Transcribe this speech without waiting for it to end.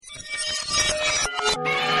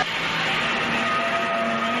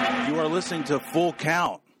listening to Full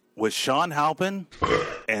Count with Sean Halpin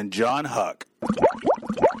and John Huck.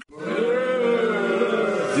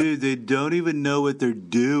 Dude, they don't even know what they're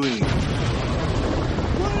doing.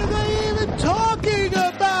 What are they even talking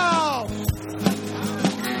about?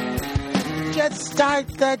 Just start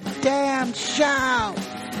the damn show.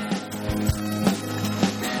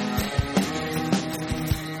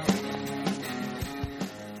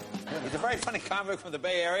 He's a very funny comic from the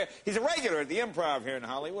Bay Area. He's a regular at the Improv here in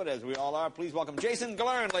Hollywood, as we all are. Please welcome Jason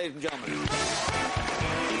Gillearn, ladies and gentlemen.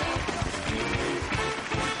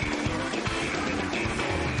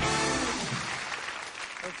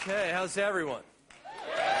 Okay, how's everyone?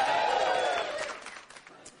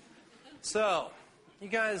 So, you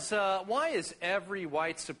guys, why is every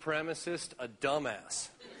white supremacist a dumbass?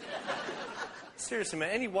 Seriously, man,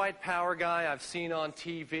 any white power guy I've seen on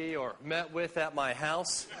TV or met with at my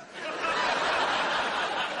house,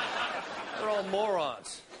 they're all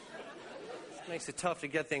morons. It makes it tough to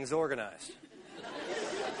get things organized.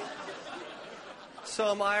 So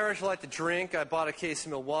I'm Irish, I like to drink. I bought a case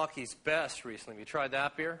of Milwaukee's Best recently. Have you tried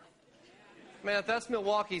that beer? Man, if that's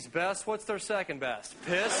Milwaukee's Best, what's their second best?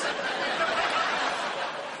 Piss?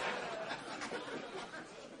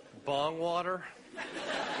 Bong water?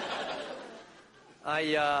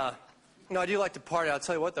 I do like to party. I'll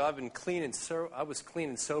tell you what, though, I was clean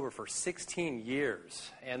and sober for 16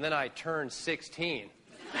 years, and then I turned 16.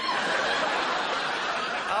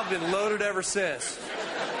 I've been loaded ever since.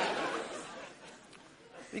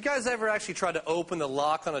 You guys ever actually tried to open the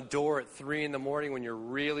lock on a door at 3 in the morning when you're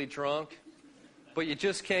really drunk, but you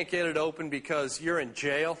just can't get it open because you're in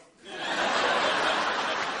jail?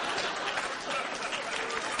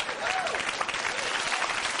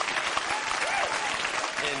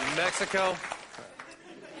 In Mexico?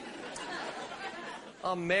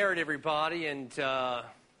 I'm married, everybody, and my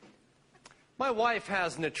wife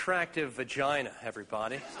has an attractive vagina,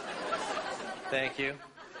 everybody. Thank you.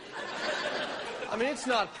 I mean, it's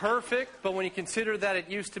not perfect, but when you consider that it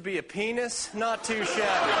used to be a penis, not too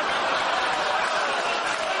shabby.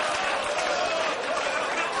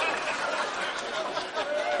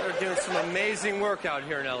 They're doing some amazing work out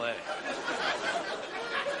here in L.A.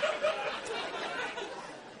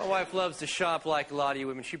 My wife loves to shop like a lot of you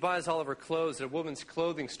women. She buys all of her clothes at a women's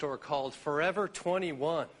clothing store called Forever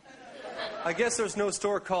 21. I guess there's no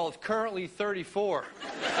store called Currently 34.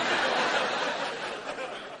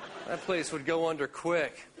 That place would go under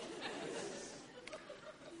quick.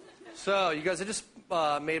 So, you guys, I just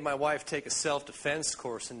made my wife take a self-defense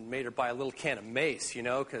course and made her buy a little can of mace, you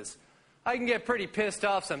know, because I can get pretty pissed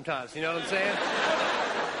off sometimes, you know what I'm saying?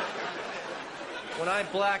 When I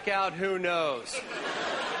black out, who knows?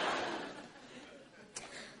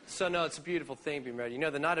 So, no, it's a beautiful thing being married. You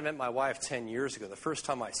know, the night I met my wife 10 years ago, the first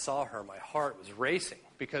time I saw her, my heart was racing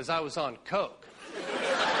because I was on coke.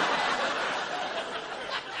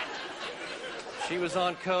 She was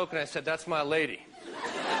on coke, and I said, that's my lady.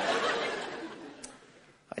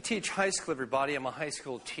 I teach high school, everybody. I'm a high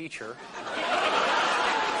school teacher.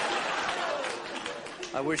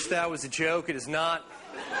 I wish that was a joke. It is not.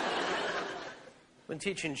 I've been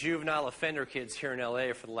teaching juvenile offender kids here in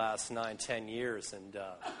L.A. for the last 9, 10 years, and,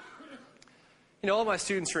 you know, all my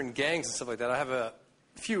students are in gangs and stuff like that. I have a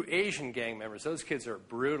few Asian gang members. Those kids are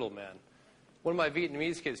brutal, man. One of my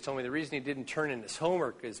Vietnamese kids told me the reason he didn't turn in his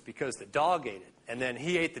homework is because the dog ate it, and then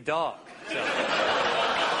he ate the dog. So.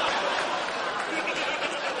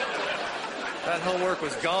 That homework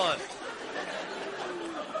was gone.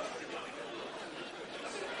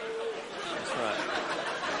 That's right.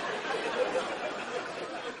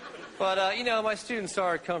 But, you know, my students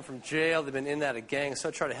are come from jail. They've been in that a gang, so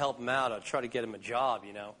I try to help them out. I try to get them a job,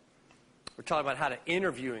 you know. We're talking about how to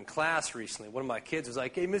interview in class recently. One of my kids was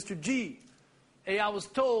like, hey, Mr. G, hey, I was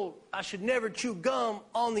told I should never chew gum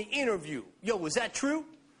on the interview. Yo, was that true?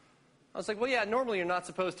 I was like, well, yeah, normally you're not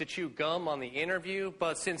supposed to chew gum on the interview,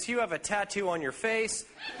 but since you have a tattoo on your face,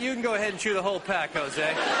 you can go ahead and chew the whole pack,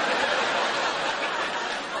 Jose.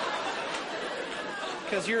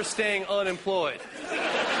 Because you're staying unemployed.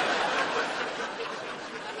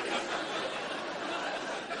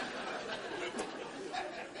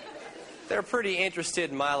 They're pretty interested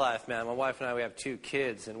in my life, man. My wife and I, we have 2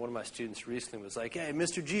 kids, and one of my students recently was like, hey,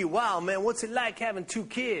 Mr. G, wow, man, what's it like having 2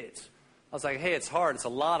 kids? I was like, hey, it's hard. It's a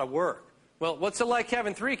lot of work. Well, what's it like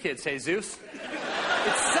having 3 kids, Jesus?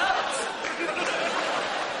 It sucks.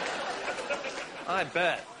 I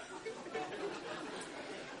bet.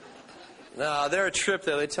 No, they're a trip,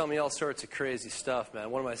 though. They tell me all sorts of crazy stuff,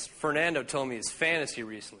 man. Fernando told me his fantasy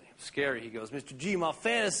recently. Scary. He goes, Mr. G, my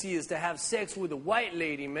fantasy is to have sex with a white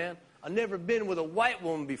lady, man. I've never been with a white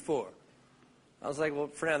woman before. I was like, well,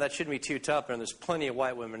 Fernando, that shouldn't be too tough, and there's plenty of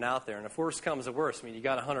white women out there. And if worse comes to worse, I mean, you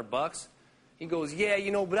got $100? He goes, yeah,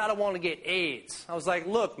 but I don't want to get AIDS. I was like,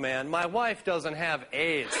 look, man, my wife doesn't have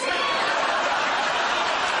AIDS. Show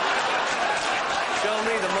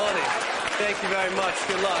me the money. Thank you very much.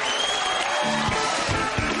 Good luck.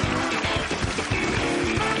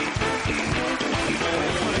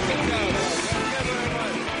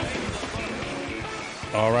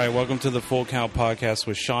 All right, welcome to the Full Count Podcast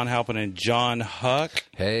with Sean Halpin and John Huck.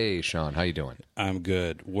 Hey, Sean, how you doing? I'm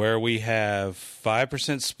good. Where we have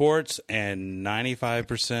 5% sports and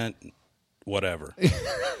 95% whatever.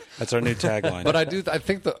 That's our new tagline. But I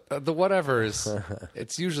think the whatever is,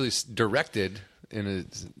 it's usually directed in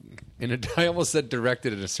a. I almost said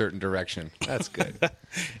directed in a certain direction. That's good.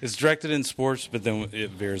 It's directed in sports, but then it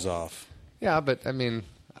veers off. Yeah, but I mean,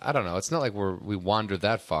 I don't know. It's not like we wander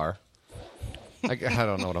that far. I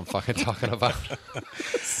don't know what I'm fucking talking about.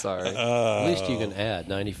 Sorry. At least you can add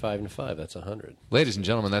 95 and 5. That's 100. Ladies and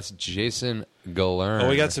gentlemen, that's Jason Gillearn. Oh,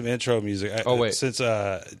 we got some intro music. Wait. Since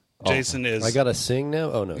Jason is... I got to sing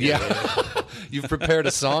now? Oh, no. Yeah. You've prepared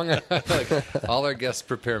a song? Like, all our guests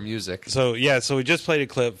prepare music. So we just played a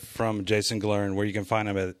clip from Jason Gillearn where you can find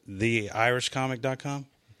him at theirishcomic.com?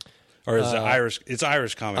 Or is it's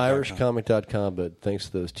irishcomic.com. Irishcomic.com, but thanks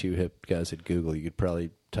to those two hip guys at Google, you could probably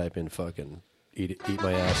type in fucking eat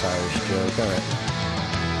my ass Irish joke. All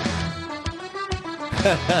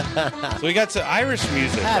right. So we got some Irish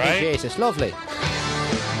music, Happy right? Jesus, lovely.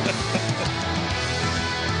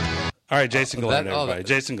 All right, Jason Gillearn, everybody.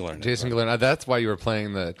 Jason Gillearn. Jason Gillearn. That's why you were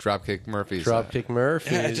playing the Dropkick Murphys. Dropkick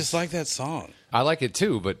Murphys. Yeah, I just like that song. I like it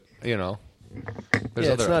too, but,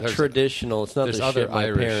 it's not traditional. It's not the other shit my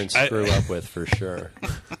Irish. parents grew up with, for sure.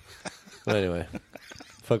 But anyway,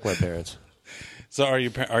 fuck my parents. So are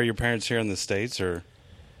your parents here in the States, or?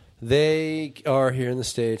 They are here in the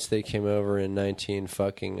States. They came over in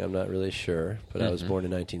I'm not really sure, but I was born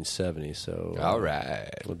in 1970, so all right.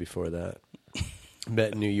 A little before that.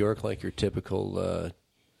 Met in New York like your typical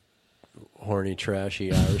horny,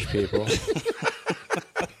 trashy Irish people.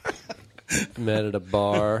 Met at a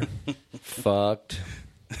bar, fucked,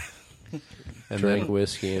 and drank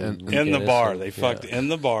whiskey and in the bar. They fucked in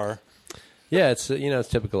the bar. Yeah, it's it's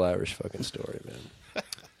typical Irish fucking story, man. That's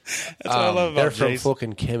what I love about they're from Jason.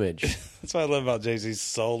 fucking Kimmage. That's what I love about Jay-Z. He's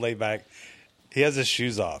so laid back. He has his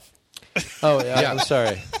shoes off. Oh, yeah. I'm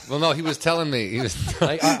sorry. Well, no, he was telling me.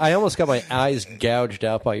 I almost got my eyes gouged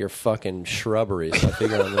out by your fucking shrubbery, so I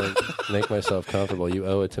figured I'm going to make myself comfortable. You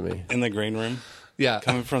owe it to me. In the green room? Yeah.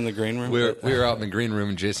 Coming from the green room? We were out in the green room,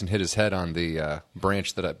 and Jason hit his head on the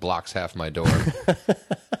branch that blocks half my door.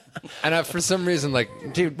 And for some reason,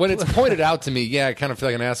 dude, when it's pointed out to me, I kind of feel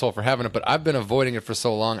like an asshole for having it, but I've been avoiding it for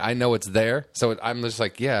so long, I know it's there. So I'm just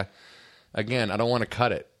like, again, I don't want to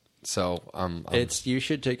cut it. So you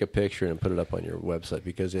should take a picture and put it up on your website,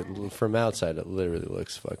 because from outside it literally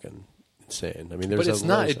looks fucking insane. I mean, but it's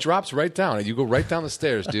not. It drops right down. You go right down the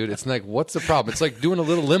stairs, dude. It's like, what's the problem? It's like doing a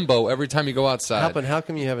little limbo every time you go outside. How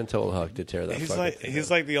come you haven't told Huck to tear that?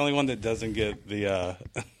 He's like the only one that doesn't get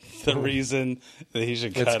the reason that he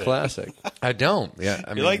should cut it. It's classic. I don't.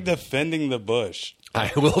 Yeah, You're like defending the bush.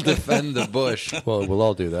 I will defend the bush. Well, we'll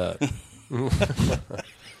all do that.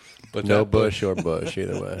 But no bush or bush,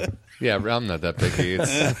 either way. Yeah, I'm not that picky.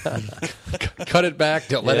 Cut it back,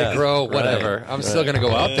 don't let it grow, whatever. Right, I'm still going to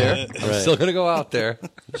go out there. I'm still going to go out there.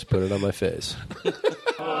 Just put it on my face.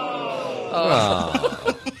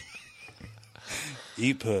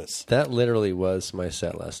 Eat puss. That literally was my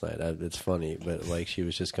set last night. It's funny, but she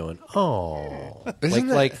was just going, oh.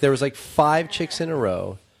 Like there was 5 chicks in a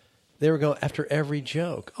row. They were going after every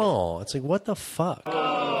joke. Oh, it's like, what the fuck?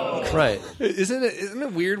 Right. Isn't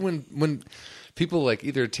it weird when people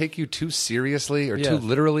either take you too seriously or too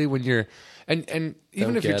literally when you're and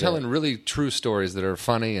even if you're telling really true stories that are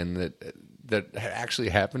funny and that actually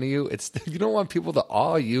happen to you, you don't want people to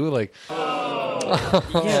awe you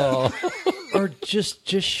or just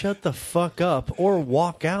shut the fuck up or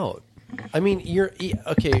walk out. I mean, you're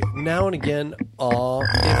okay now and again.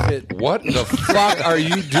 What the fuck are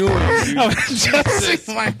you doing? Jesus,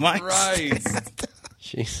 my mind. Christ.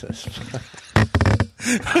 Jesus.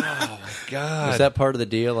 Oh, God. Is that part of the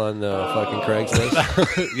deal on the fucking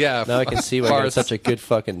Craigslist? Yeah. Now I can see why you got such a good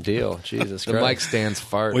fucking deal. Jesus the Christ. mic stands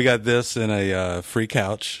fart. We got this in a free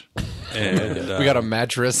couch. And we got a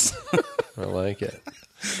mattress. I like it.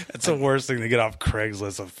 It's the worst thing to get off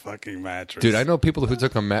Craigslist, a fucking mattress. Dude, I know people who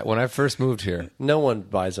took when I first moved here. No one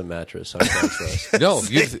buys a mattress on Craigslist. No,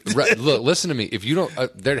 look, listen to me. If you don't,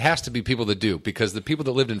 there has to be people that do, because the people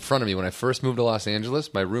that lived in front of me when I first moved to Los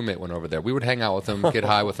Angeles, my roommate went over there. We would hang out with them, get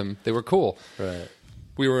high with them. They were cool. Right.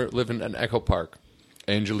 we were living in Echo Park,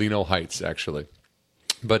 Angelino Heights, actually.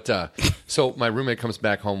 But so my roommate comes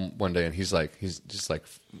back home one day and he's just like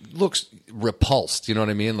looks repulsed. You know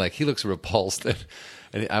what I mean? Like he looks repulsed.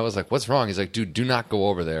 And I was like, "What's wrong?" He's like, "Dude, do not go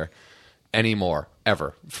over there anymore,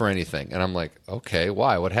 ever, for anything." And I'm like, "Okay,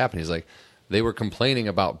 why? What happened?" He's like, "They were complaining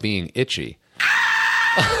about being itchy."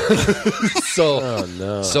 So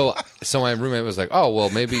my roommate was like, "Oh,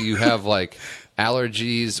 well, maybe you have like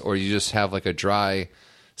allergies or you just have like a dry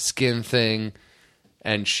skin thing."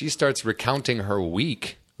 And she starts recounting her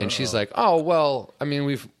week, and she's like, "Oh, well, I mean,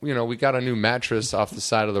 we got a new mattress off the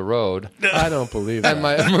side of the road." I don't believe that. And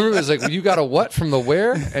my roommate was like, well, "You got a what from the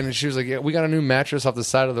where?" And she was like, "Yeah, we got a new mattress off the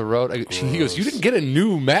side of the road." He goes, "You didn't get a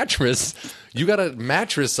new mattress. You got a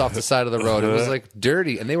mattress off the side of the road. It was like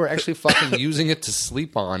dirty." And they were actually fucking using it to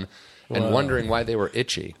sleep on and wondering why they were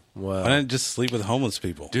itchy. Wow. Why didn't just sleep with homeless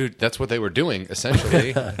people? Dude, that's what they were doing,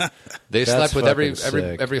 essentially. They slept with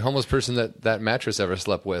every homeless person that mattress ever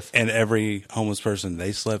slept with. And every homeless person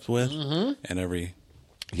they slept with, and every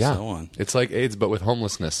so on. It's like AIDS, but with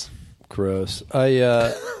homelessness. Gross.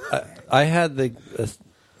 I had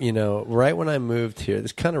right when I moved here,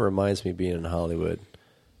 this kind of reminds me of being in Hollywood.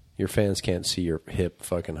 Your fans can't see your hip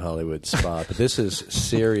fucking Hollywood spot, but this is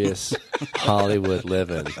serious Hollywood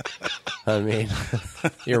living. I mean,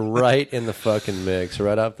 you're right in the fucking mix,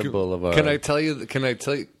 right off the boulevard. Can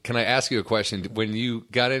I ask you a question? When you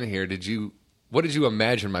got in here, what did you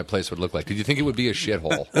imagine my place would look like? Did you think it would be a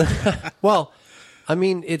shithole? Well, I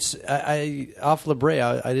mean, it's off La Brea.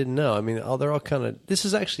 I didn't know. I mean, they're all kind of. This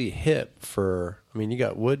is actually hip for. I mean, you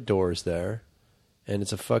got wood doors there, and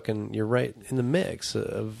it's a fucking. You're right in the mix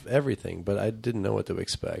of everything, but I didn't know what to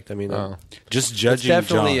expect. I mean, just judging. It's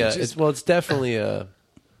definitely it's definitely a.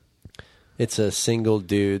 It's a single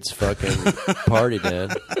dude's fucking party, man.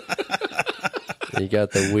 You got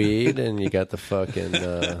the weed and you got the fucking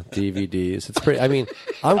DVDs. It's pretty. I mean,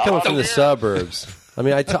 I'm coming from the suburbs. I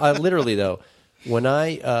mean, I literally though, when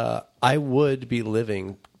I would be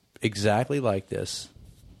living exactly like this,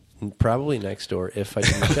 probably next door if I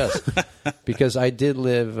didn't just because I did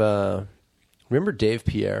live. Remember Dave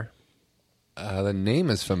Pierre? The name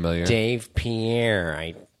is familiar. Dave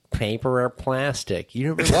Pierre. Paper or plastic?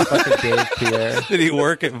 You remember fucking Dave Pierre? Did he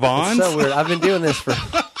work at Vaughn's? It's so weird. I've been doing this for.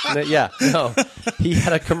 No. He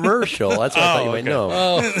had a commercial. That's what I thought you might know.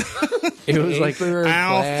 Oh. It was like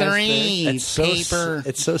Aisle 3, it's paper.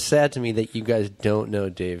 It's so sad to me that you guys don't know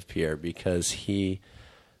Dave Pierre because he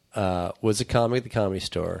was a comic at the Comedy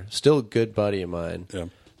Store. Still a good buddy of mine. Yeah.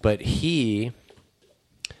 But he.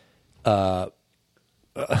 You'll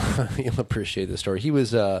appreciate this story. He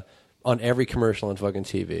was on every commercial on fucking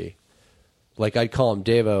TV. Like, I'd call him,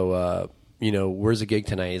 Davo, where's the gig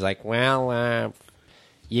tonight? He's like, well,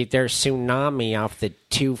 there's tsunami off the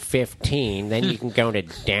 215. Then you can go to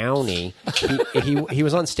Downey. He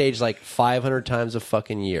was on stage like 500 times a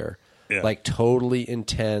fucking year. Yeah. Like, totally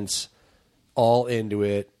intense, all into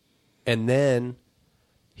it. And then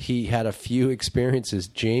he had a few experiences.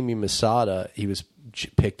 Jamie Masada,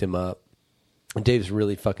 picked him up. And Dave's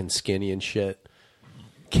really fucking skinny and shit.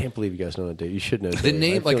 Can't believe you guys know that Dave. You should know Dave. The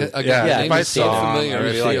name, like name is so familiar. I'd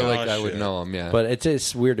I be feel like, like I would know him. Yeah, But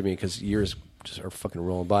it's weird to me because years just are fucking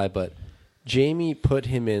rolling by. But Jamie put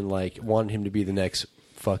him in wanted him to be the next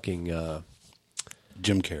fucking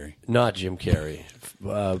Jim Carrey. not Jim Carrey,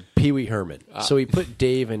 Pee Wee Herman. So he put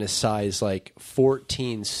Dave in a size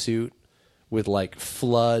 14 suit with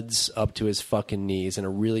floods up to his fucking knees and a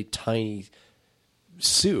really tiny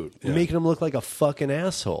suit, making him look like a fucking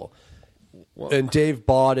asshole. And Dave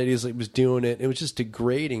bought it. He was doing it. It was just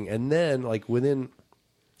degrading. And then, within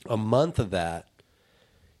a month of that,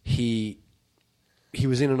 he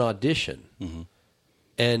was in an audition,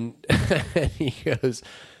 and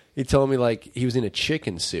he told me he was in a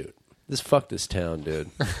chicken suit. Fuck this town,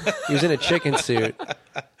 dude. He was in a chicken suit,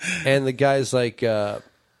 and the guy's the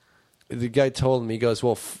guy told him, he goes,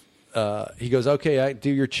 well, okay, I do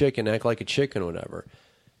your chicken, act like a chicken or whatever.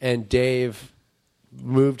 And Dave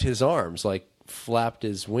moved his arms, flapped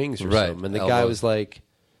his wings or something. And the guy was like,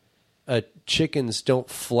 chickens don't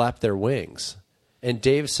flap their wings. And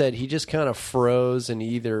Dave said he just kind of froze and he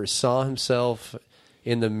either saw himself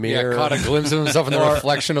in the mirror. caught a glimpse of himself in the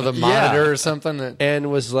reflection of the monitor or something.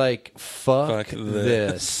 And was like, fuck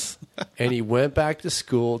this. And he went back to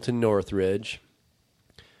school to Northridge.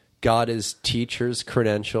 Got his teacher's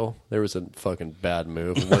credential. There was a fucking bad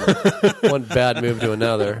move. One bad move to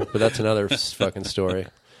another, but that's another fucking story.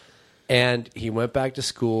 And he went back to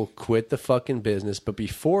school, quit the fucking business. But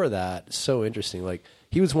before that, so interesting.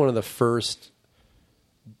 He was one of the first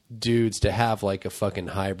dudes to have a fucking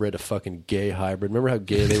hybrid, a fucking gay hybrid. Remember how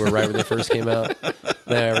gay they were right when they first came out?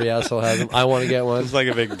 Every asshole has them. I want to get one. It's like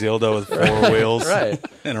a big dildo with 4 wheels, Right.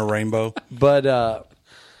 and a rainbow. But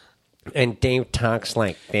and Dave talks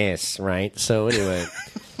like this, right? So anyway,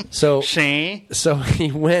 so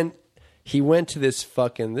he went to this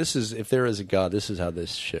fucking. This is, if there is a God, this is how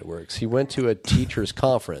this shit works. He went to a teachers'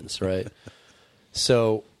 conference, right?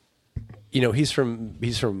 So, he's from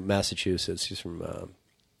Massachusetts. He's from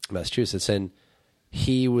Massachusetts, and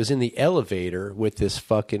he was in the elevator with this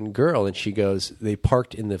fucking girl, and she goes, they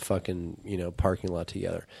parked in the fucking, parking lot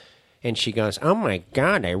together. And she goes, "Oh my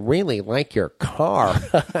God, I really like your car."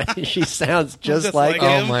 She sounds just like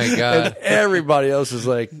him. Oh my God. And everybody else is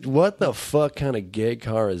like, "What the fuck kind of gay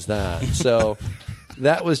car is that?" So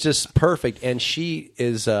that was just perfect. And she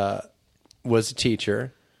was a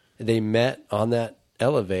teacher. They met on that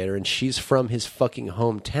elevator, and she's from his fucking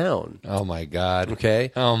hometown. Oh my God.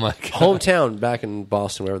 Okay? Oh my God. Hometown back in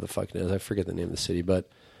Boston, wherever the fuck it is. I forget the name of the city. But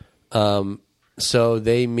so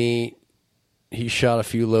they meet. He shot a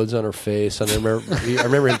few loads on her face. I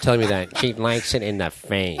remember him telling me that. She likes it in the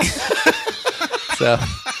face. So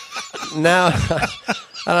now, I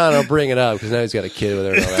don't know, bring it up, because now he's got a kid with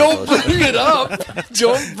her. And all that Don't bullshit. bring it up.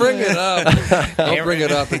 Don't bring it up. Don't bring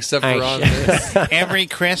it up except for on this. Every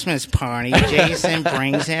Christmas party, Jason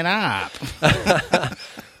brings it up.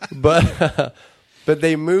 But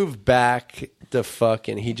they moved back to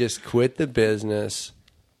fucking. He just quit the business,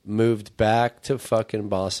 moved back to fucking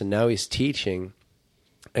Boston. Now he's teaching,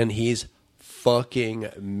 and he's fucking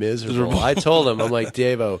miserable. I told him, I'm like,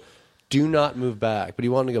 Davo, do not move back. But he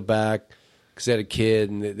wanted to go back because they had a kid,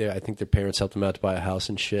 and I think their parents helped him out to buy a house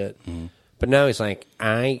and shit. Mm-hmm. But now he's like,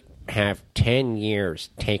 I have 10 years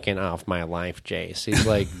taken off my life, Jace. He's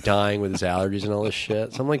like dying with his allergies and all this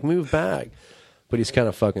shit. So I'm like, move back. But he's kind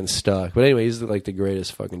of fucking stuck. But anyway, he's like the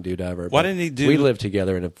greatest fucking dude ever. Why But didn't he do? We lived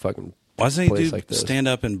together in a fucking. Why doesn't he place do like this. stand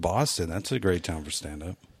up in Boston? That's a great town for stand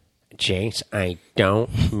up. Jace, I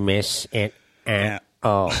don't miss it at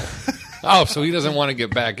all. Oh, so he doesn't want to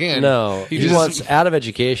get back in. No, he just wants out of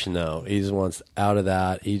education though. He just wants out of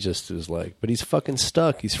that. He just was like, but he's fucking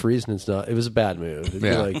stuck. He's freezing and stuff. It was a bad move. It'd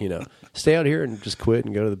be like, stay out here and just quit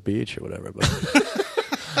and go to the beach or whatever. But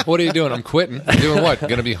What are you doing? I'm quitting. I'm doing what?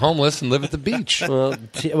 Going to be homeless and live at the beach. well,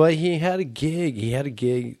 he had a gig. He had a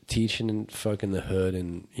gig teaching in fucking the hood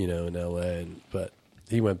and in L.A. But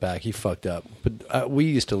he went back. He fucked up. But we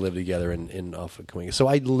used to live together in off of Cahuenga. So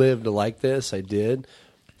I lived like this. I did.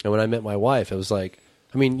 And when I met my wife, it was like,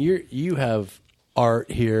 I mean, you have art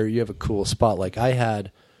here. You have a cool spot. Like I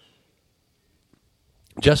had.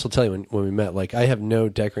 Jess will tell you when we met. Like I have no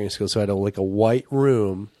decorating skills, so I had a white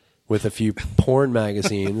room with a few porn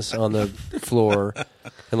magazines on the floor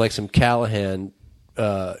and like some Callahan.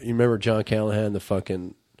 You remember John Callahan,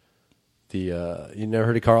 you never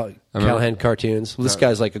heard of Callahan cartoons? Well, this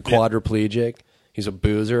guy's like a quadriplegic. He's a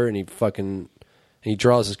boozer, and he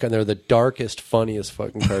draws this kind. They're the darkest, funniest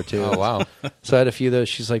fucking cartoons. Oh wow! So I had a few of those.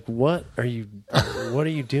 She's like, "What are you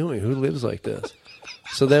doing? Who lives like this?"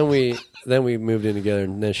 So then we moved in together,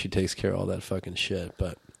 and then she takes care of all that fucking shit.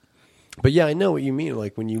 But yeah, I know what you mean.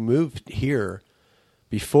 Like when you moved here,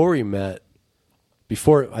 before I met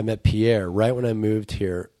Pierre, right when I moved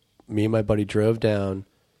here, me and my buddy drove down.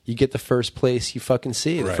 You get the first place you fucking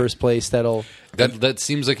see, the first place that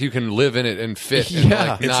seems like you can live in it and fit, and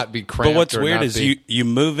not be cramped. But what's or weird not is be... you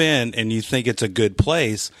move in and you think it's a good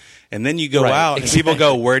place, and then you go out and people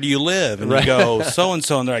go, "Where do you live?" And you go, "So and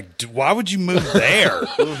so," and they're like, "Why would you move there?"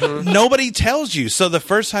 Nobody tells you. So the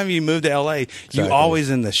first time you move to LA, you always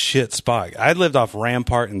in the shit spot. I lived off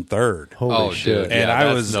Rampart and 3rd. Holy shit! And Yeah,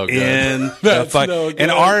 I was no good. in the fuck. And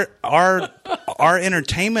our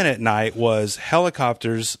entertainment at night was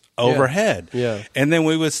helicopters overhead. Yeah. And then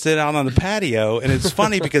we would sit out on the patio, and it's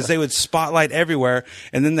funny because they would spotlight everywhere,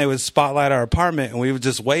 and then they would spotlight our apartment, and we would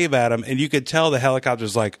just wave at them, and you could tell the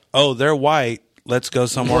helicopter's like, "Oh, they're white. Let's go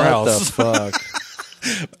somewhere else." What the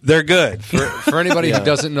fuck? They're good. For anybody who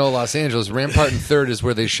doesn't know Los Angeles, Rampart and 3rd is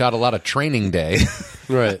where they shot a lot of Training Day.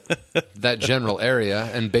 Right. That general area,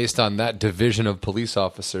 and based on that division of police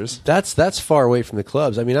officers. That's far away from the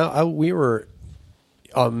clubs. I mean, we were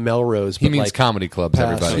on Melrose. He but means like comedy clubs,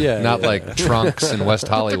 everybody. Not like Trunks in West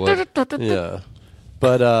Hollywood. Yeah.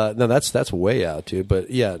 But no, that's way out too. But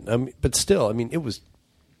yeah, but still, I mean,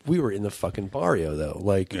 we were in the fucking barrio though,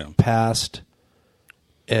 like past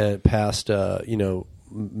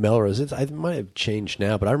Melrose. It might have changed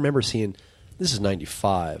now, but I remember seeing. This is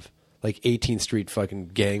 95, like 18th Street fucking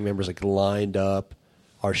gang members like lined up.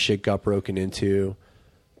 Our shit got broken into,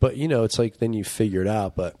 but it's like then you figure it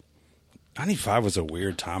out. But 95 was a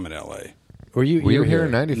weird time in LA. Were you here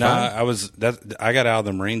in 95? No, I got out of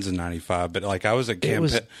the Marines in 95, but like I was at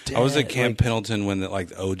Camp Pendleton when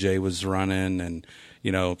OJ was running and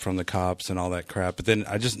from the cops and all that crap. But then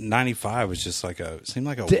 95 was just seemed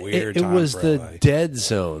like a weird time. It was for the LA. dead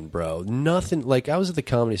zone, bro. Nothing I was at the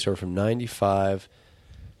Comedy Store from 95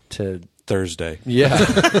 to Thursday. Yeah.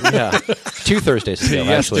 2 Thursdays ago.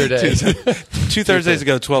 Yesterday. 2 Thursdays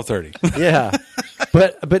ago, 12:30. Yeah.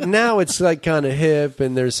 But now it's kind of hip,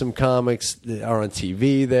 and there's some comics that are on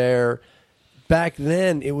TV there. Back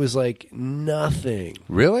then, it was nothing.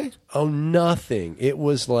 Really? Oh, nothing. It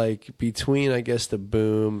was between, I guess, the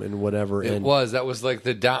boom and whatever. That was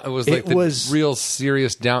the down. It was real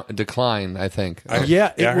serious decline, I think. I heard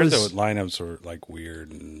the lineups were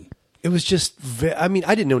weird and. It was just, I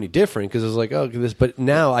didn't know any different because I was this. But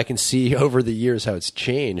now I can see over the years how it's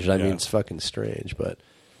changed. It's fucking strange. But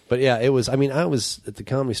yeah, it was. I was at the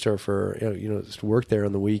Comedy Store for just work there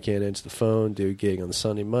on the weekend, answer the phone, do a gig on the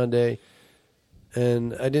Sunday, Monday,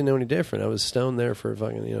 and I didn't know any different. I was stoned there for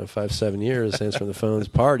fucking 5-7 years, answering the phones,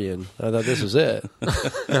 partying. I thought this was it.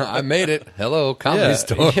 I made it. Hello, Comedy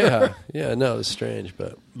Store. Yeah. No, it was strange,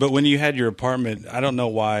 but. But when you had your apartment, I don't know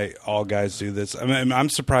why all guys do this. I'm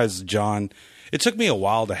surprised, John. It took me a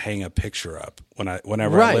while to hang a picture up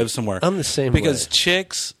whenever I live somewhere. I'm the same because way.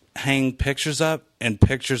 chicks hang pictures up, and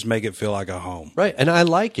pictures make it feel like a home. Right, and I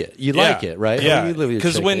like it. You like it, right? Yeah,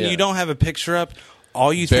 because when you don't have a picture up,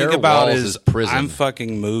 all you think about is prison. I'm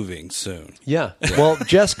fucking moving soon. Yeah. Well,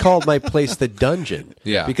 Jess called my place the dungeon.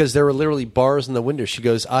 Yeah. Because there were literally bars in the window. She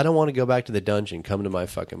goes, I don't want to go back to the dungeon. Come to my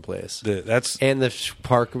fucking place. And the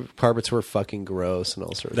carpets were fucking gross and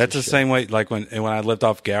all sorts of shit. That's the same way, when I lived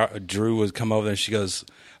off, Drew would come over and she goes,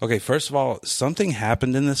 okay, first of all, something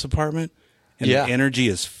happened in this apartment. And the energy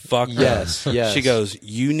is fucked up. Yes. She goes,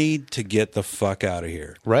 you need to get the fuck out of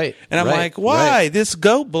here. Right. And I'm like, why? Right. This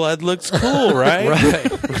goat blood looks cool, right?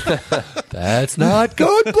 Right. That's not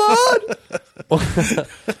goat blood.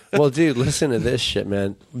 Well, dude, listen to this shit,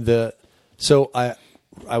 man. So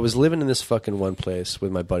I was living in this fucking one place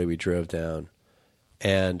with my buddy. We drove down.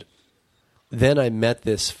 And then I met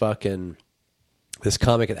this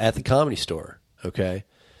comic at the Comedy Store, okay?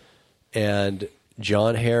 And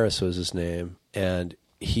John Harris was his name, and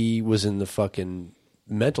he was in the fucking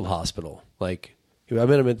mental hospital. I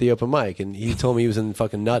met him at the open mic, and he told me he was in the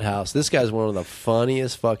fucking nut house. This guy's one of the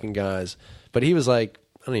funniest fucking guys. But he was I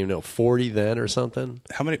don't even know, 40 then or something.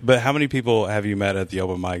 How many people have you met at the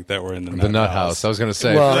open mic that were in the nut house? I was going to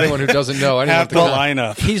say, for anyone who doesn't know, I half the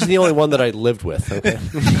lineup. He's the only one that I lived with. Okay.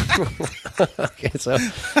 Okay,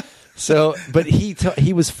 so, but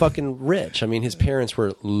he was fucking rich. His parents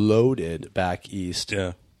were loaded back east.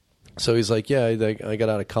 Yeah. So he's like, yeah, I got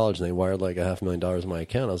out of college and they wired $500,000 in my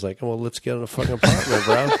account. I was like, well, let's get in a fucking apartment,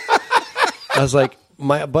 bro. I was like,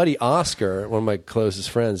 my buddy Oscar, one of my closest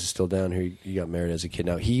friends, is still down here. He got married as a kid.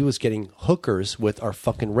 Now he was getting hookers with our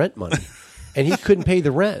fucking rent money, and he couldn't pay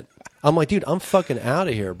the rent. I'm like, dude, I'm fucking out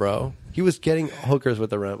of here, bro. He was getting hookers with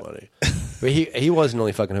the rent money. But he wasn't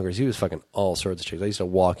only fucking hookers. He was fucking all sorts of chicks. I used to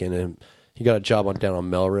walk in and he got a job down on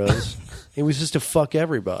Melrose. It was just to fuck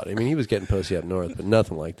everybody. He was getting pussy up north, but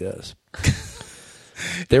nothing like this.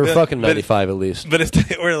 They were fucking 95 at least. But if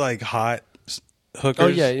they were hot hookers, oh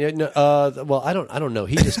yeah. No, well, I don't know.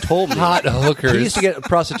 He just told me hot hookers. He used to get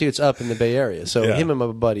prostitutes up in the Bay Area. So him and my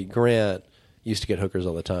buddy Grant used to get hookers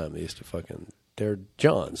all the time. They used to fucking. They're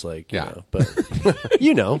Johns, you know, but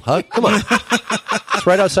Huck, come on. It's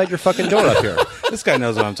right outside your fucking door up here. This guy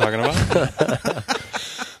knows what I'm talking about.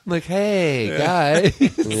 I'm hey, guy.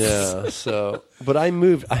 Yeah, so, but I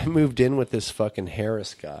moved in with this fucking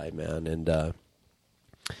Harris guy, man, and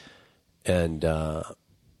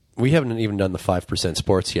we haven't even done the 5%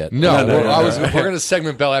 sports yet. No, we're going to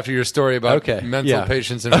segment Bell after your story about mental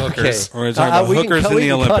patients and hookers. Okay. We're talking about hookers in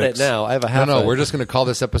the Olympics. Cut it now. I have a half. No, we're just going to call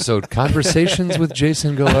this episode "Conversations with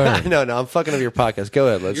Jason Gillearn." No, I'm fucking up your podcast. Go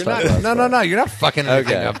ahead. Let's talk about it. No, you're not fucking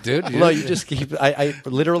anything up, dude. No, you just keep. I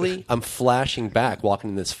literally, I'm flashing back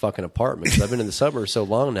walking in this fucking apartment. I've been in the suburbs so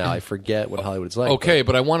long now, I forget what Hollywood's like. Okay,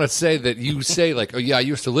 but I want to say that you say oh yeah, I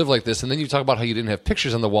used to live like this, and then you talk about how you didn't have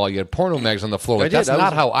pictures on the wall, you had porno mags on the floor. That's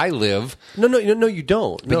not how I live. No, you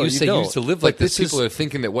don't. But you say don't. you used to live like this. People are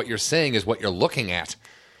thinking that what you're saying is what you're looking at.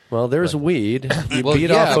 Well, there's weed. You Well, beat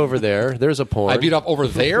yeah. off over there. There's a porn. I beat off over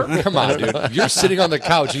there? Come on, dude. You're sitting on the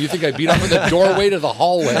couch and you think I beat off in the doorway to the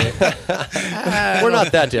hallway. We're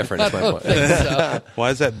not that different, is my point. So, Why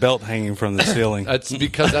is that belt hanging from the ceiling? that's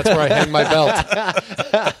because that's where I hang my belt.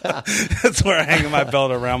 That's where I hang my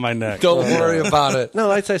belt around my neck. Don't worry about it. No,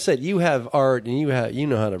 like I said, you have art and you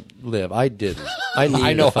know how to live. I didn't. I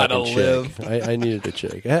needed know a how to fucking live. chick. I needed a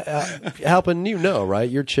chick. Helping you know, right?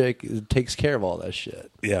 Your chick takes care of all that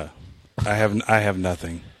shit. Yeah, I have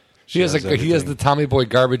nothing. He has the Tommy Boy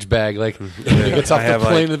garbage bag. Like when he gets off the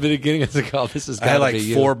plane at the beginning, it's like, oh, this is. I had like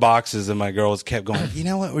 4 boxes, and my girls kept going. You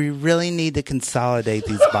know what? We really need to consolidate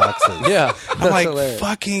these boxes. Yeah, I'm like, hilarious.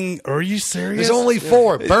 fucking. Are you serious? There's only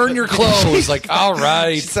 4. Burn your clothes. Like, all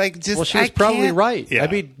right. She's like, just. Well, she was probably can't. right. Yeah. I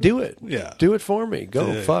mean, do it. Yeah. Do it for me.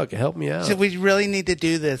 Go Yeah. fuck. Help me out. So we really need to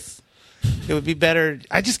do this. It would be better.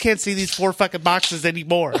 I just can't see these 4 fucking boxes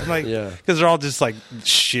anymore. I'm like, Yeah. because they're all just like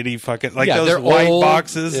shitty fucking, like Yeah, those they're white old.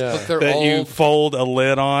 boxes Yeah. But they're that you old. fold a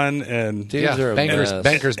lid on, and Dudes Yeah, are a bankers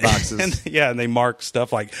mess. boxes. and they mark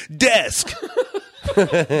stuff like desk,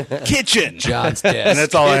 kitchen, John's desk. and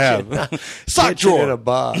that's all I have. Sock Kitchen in a drawer.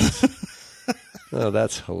 box. Oh,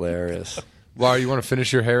 that's hilarious. Well, you want to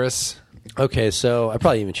finish your Harris? Okay, so I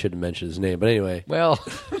probably even should have mentioned his name, but anyway, Well,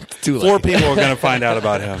 too late. 4 people are going to find out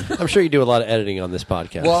about him. I'm sure you do a lot of editing on this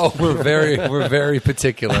podcast. Whoa, we're very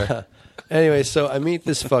particular. Anyway, so I meet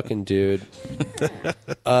this fucking dude.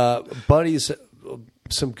 Buddies,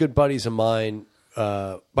 some good buddies of mine.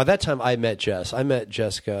 By that time, I met Jess. I met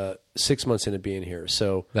Jessica 6 months into being here.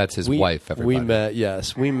 So That's his wife, everybody. We met.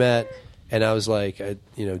 Yes, we met, and I was like,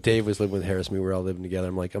 Dave was living with Harris. And we were all living together.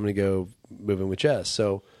 I'm like, I'm going to go move in with Jess.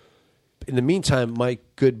 So in the meantime, my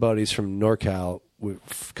good buddies from NorCal were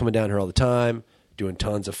coming down here all the time, doing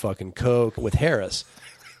tons of fucking coke with Harris.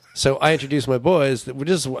 So I introduced my boys, which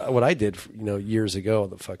is what I did, years ago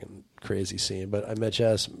on the fucking crazy scene. But I met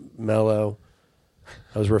Jess, mellow.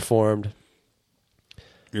 I was reformed.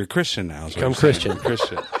 You're a Christian now. is what I'm you're saying. Christian.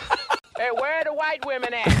 Christian. Hey, where are the white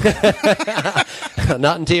women at?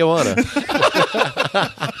 Not in Tijuana.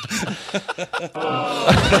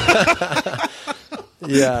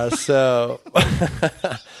 Yeah, so...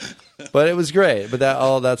 But it was great. But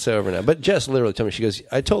that's over now. But Jess literally told me, she goes,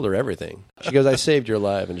 I told her everything. She goes, I saved your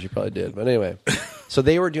life, and she probably did. But anyway, so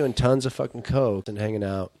they were doing tons of fucking coke and hanging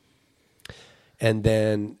out. And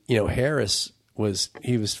then, Harris was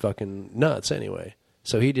fucking nuts anyway.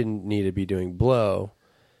 So he didn't need to be doing blow.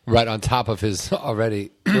 Right on top of his already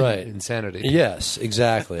Right. insanity. Yes,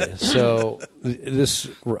 exactly. So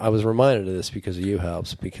I was reminded of this because of you,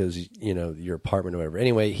 helps, because your apartment or whatever.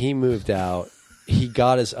 Anyway, he moved out. He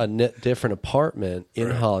got a different apartment in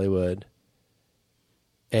Hollywood,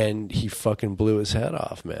 and he fucking blew his head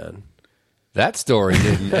off, man. That story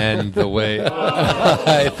didn't end the way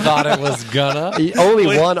I thought it was gonna.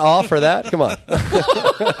 Only one off for that? Come on.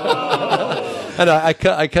 I know,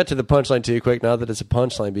 I cut to the punchline too quick. Not that it's a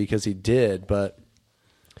punchline because he did, but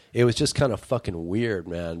it was just kind of fucking weird,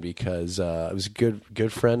 man. Because it was a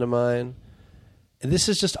good friend of mine, and this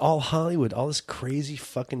is just all Hollywood. All this crazy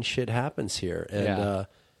fucking shit happens here, and Yeah.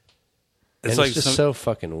 it's like just so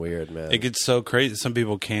fucking weird, man. It gets so crazy. Some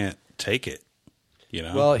people can't take it.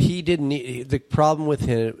 Well, he didn't need. The problem with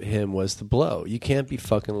him was the blow. You can't be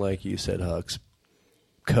fucking, like you said, Hux,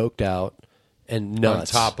 coked out and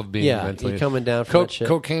nuts. On top of being mentally... you're coming down from that shit.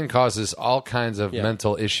 Cocaine causes all kinds of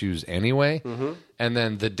mental issues anyway. Mm-hmm. And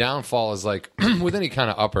then the downfall is like, with any kind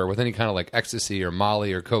of with any kind of like ecstasy or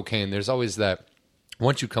Molly or cocaine, there's always that,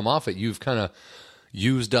 once you come off it, you've kind of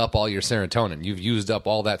used up all your serotonin. You've used up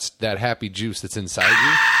all that happy juice that's inside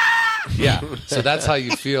you. Yeah, so that's how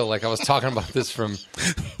you feel. Like I was talking about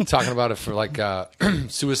it for like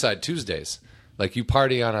Suicide Tuesdays. Like you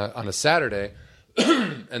party on a Saturday,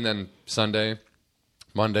 and then Sunday,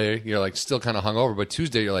 Monday, you're like still kind of hungover, but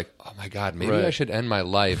Tuesday you're like, oh my god, maybe I should end my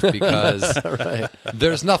life because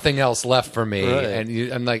there's nothing else left for me,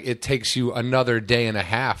 and like it takes you another day and a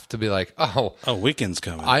half to be like, oh, weekend's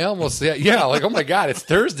coming. I almost like oh my god, it's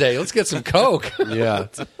Thursday, let's get some coke. Yeah.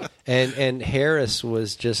 And Harris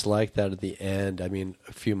was just like that at the end. I mean,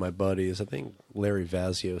 a few of my buddies, I think Larry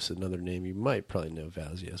Vazios, another name, you might probably know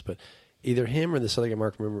Vazios, but either him or this other guy,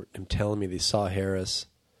 Mark, remember him telling me they saw Harris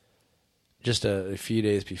just a few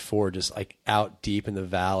days before, just like out deep in the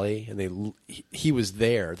valley, and he was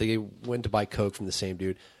there. They went to buy coke from the same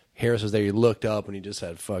dude. Harris was there. He looked up and he just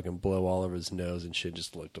had fucking blow all over his nose and shit.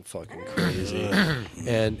 Just looked fucking crazy,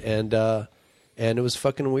 and it was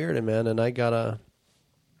fucking weird, man. And I got a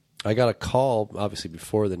call obviously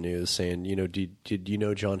before the news saying, did you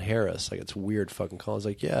know John Harris? Like, it's a weird fucking call. I was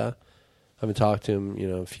like, yeah, I haven't talked to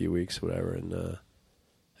him, a few weeks, or whatever, and.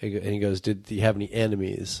 And he goes, do you have any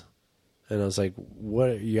enemies? And I was like, what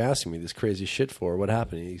are you asking me this crazy shit for? What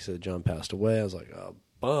happened? He said, John passed away. I was like, oh,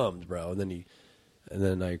 bummed, bro. And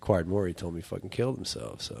then I acquired more. He told me he fucking killed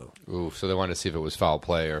himself. So, so they wanted to see if it was foul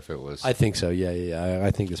play or if it was. I think so. Yeah.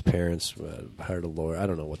 I think his parents hired a lawyer. I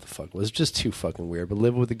don't know what the fuck it was. Just too fucking weird. But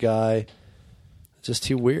live with the guy, just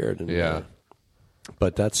too weird. And, yeah.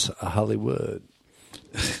 But that's Hollywood.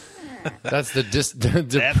 That's the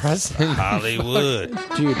depressing Hollywood.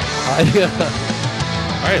 Dude,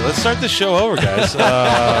 All right, let's start the show over, guys.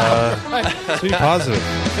 Let's be positive.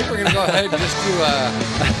 I think we're going to go ahead and just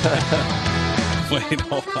do Wait,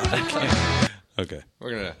 hold on. I can't. Okay.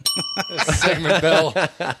 We're going to segment bell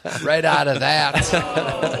right out of that.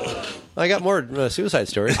 I got more suicide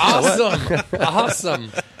stories.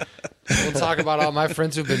 Awesome. We'll talk about all my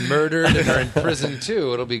friends who've been murdered and are in prison,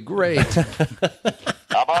 too. It'll be great.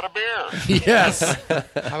 How about a beer? Yes.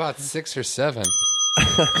 How about 6 or 7?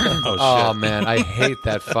 Oh, shit. Man, I hate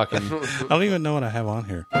that fucking... I don't even know what I have on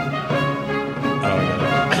here. Oh,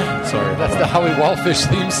 yeah. Sorry. That's the Howie Wallfish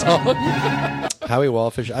theme song. Howie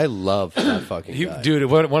Wallfish, I love that fucking guy. Dude,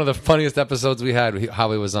 one of the funniest episodes we had,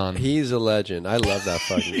 Howie was on. He's a legend. I love that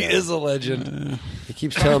fucking guy. He is a legend. He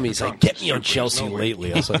keeps telling me, he's like, get me on Chelsea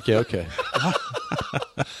lately. I was like, yeah, okay.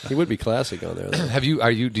 He would be classic on there, though.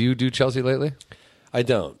 Do you do Chelsea lately? I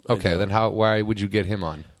don't. Okay, then why would you get him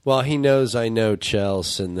on? Well, he knows I know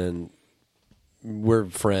Chelsea, and then we're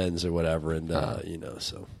friends or whatever, and,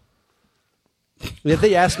 so... Yeah,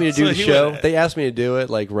 they asked me to do the show. They asked me to do it,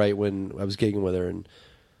 like, right when I was gigging with her, and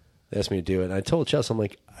they asked me to do it. And I told Chelsea, I'm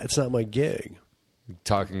like, it's not my gig.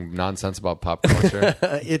 Talking nonsense about pop culture.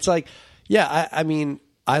 It's like, yeah, I mean,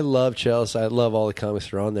 I love Chelsea. I love all the comics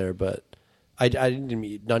that are on there, but I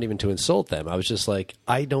didn't, not even to insult them. I was just like,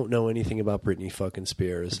 I don't know anything about Britney fucking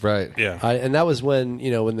Spears. Right. Yeah. And that was when,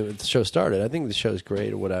 when the show started. I think the show's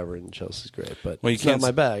great or whatever, and Chelsea's great, but it's not my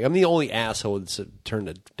bag. I'm the only asshole that's turned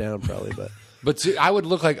it down, probably, but... But see, I would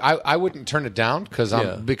look like I wouldn't turn it down because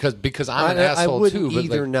I'm an asshole I wouldn't too. But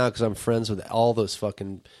either now because I'm friends with all those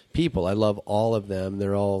fucking people. I love all of them.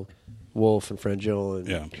 They're all Wolf and Frangio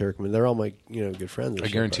and Kirkman. They're all my good friends. I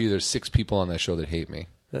guarantee you, there's 6 people on that show that hate me.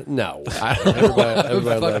 No,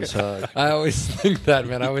 everybody loves Hug. I always think that,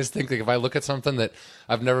 man. I always think that if I look at something that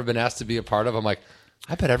I've never been asked to be a part of, I'm like,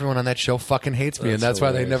 I bet everyone on that show fucking hates me, and that's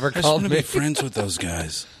why they never called me. I just want to be friends with those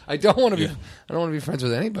guys. I don't want to be. I don't want to be friends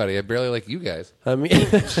with anybody. I barely like you guys. I mean,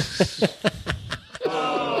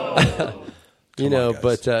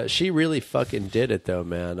 but she really fucking did it, though,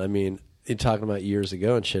 man. I mean, you're talking about years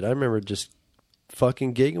ago and shit. I remember just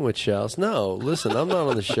fucking gigging with Chelsea. No, listen, I'm not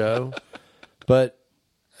on the show, but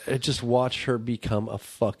I just watched her become a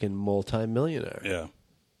fucking multi-millionaire. Yeah.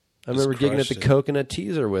 I remember gigging at the Coconut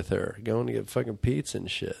Teaser with her, going to get fucking pizza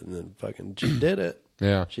and shit, and then fucking she did it.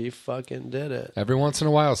 Yeah. She fucking did it. Every once in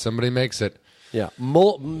a while, somebody makes it. Yeah.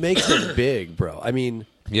 Makes it big, bro. I mean,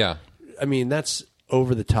 yeah. I mean, that's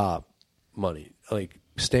over the top money. Like,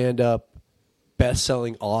 stand up,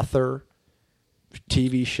 best-selling author,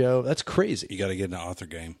 TV show. That's crazy. You got to get in the author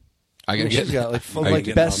game. She's got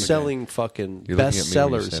like best-selling fucking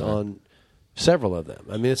bestsellers on several of them.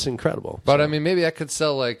 I mean, it's incredible. But I mean, maybe I could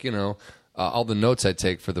sell all the notes I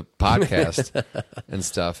take for the podcast and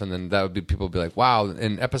stuff, and then that would be people would be like, "Wow!"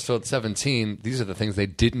 In episode 17, these are the things they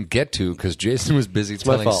didn't get to because Jason was busy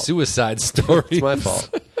telling suicide stories. It's my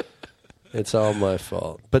fault. It's all my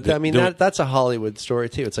fault. But I mean, that's a Hollywood story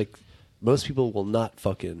too. It's like most people will not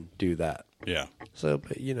fucking do that. Yeah. So,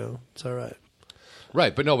 but it's all right.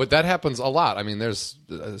 Right, but that happens a lot. I mean, there's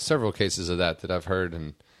several cases of that I've heard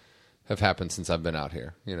and have happened since I've been out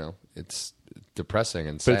here. It's depressing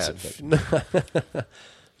and sad.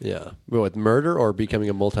 Yeah. With murder or becoming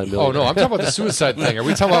a multi-millionaire? Oh no, I'm talking about the suicide thing. Are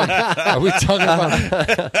we talking about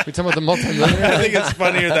the multi-millionaire? I think it's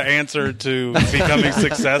funnier the answer to becoming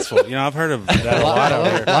successful. I've heard of that a lot out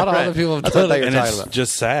there. A lot of other people have done it. And it's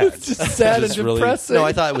just sad. It's just sad and depressing. No,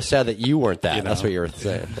 I thought it was sad that you weren't that. That's what you were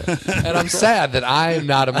saying. And I'm sad that I'm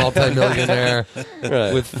not a multi-millionaire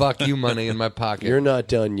with fuck you money in my pocket. You're not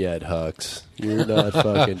done yet, Hux. You're not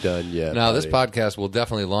fucking done yet. Now, this podcast will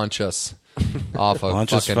definitely launch us off a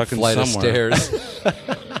fucking flight somewhere. of stairs.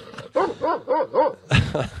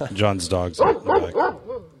 John's dog's in the back.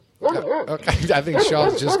 Okay, I think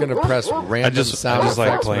Sean's just going to press random sound effects.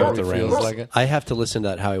 Like playing with the feels randoms. like it. I have to listen to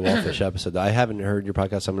that Howie Wallfish episode. I haven't heard your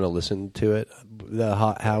podcast. I'm going to listen to it. The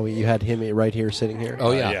Howie, you had him right here, sitting here.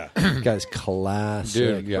 Oh yeah, guy's classic,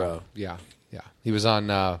 dude. Yeah, bro. Yeah. He was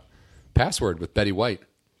on Password with Betty White.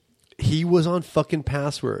 He was on fucking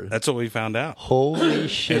Password. That's what we found out. Holy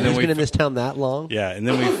shit! He's been in this town that long. Yeah, and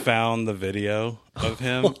then we found the video of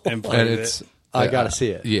him and played it. I got to see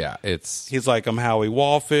it. Yeah, it's He's like, I'm Howie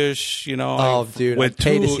Wallfish, you know. Oh, dude, with I'd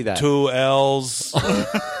pay to see that. 2 L's.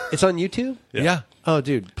 It's on YouTube? yeah. Oh,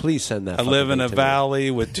 dude, please send that. I live in a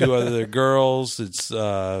valley with 2 other girls. It's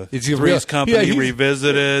Three's Three's Company yeah,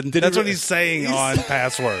 Revisited. That's what re- he's saying on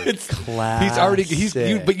Password. It's classic. He's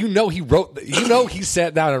already but he wrote he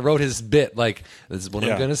sat down and wrote his bit like this is what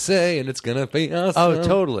I'm gonna say and it's gonna be awesome. Oh,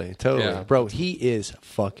 totally. Yeah. Bro, he is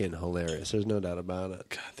fucking hilarious. There's no doubt about it.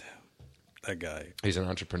 God damn. That guy. He's an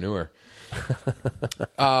entrepreneur.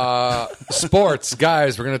 Sports,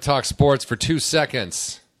 guys. We're gonna talk sports for 2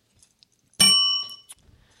 seconds.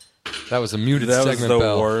 That was a muted That segment was the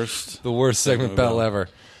bell. worst. The worst segment bell ever.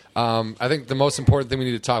 I think the most important thing we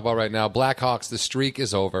need to talk about right now, Blackhawks, the streak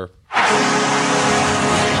is over.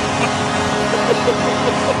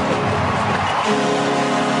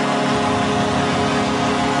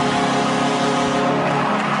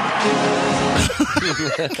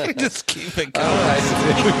 Just keep it going.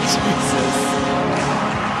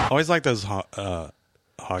 I always like those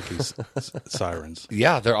hockey sirens.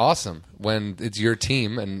 Yeah, they're awesome when it's your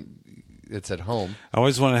team and it's at home. I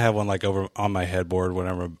always want to have one like over on my headboard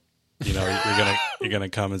whenever you're gonna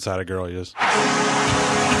come inside a girl. You just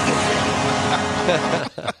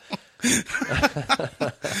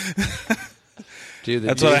Dude,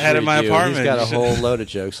 that's what I had in my apartment. He's got a You should- whole load of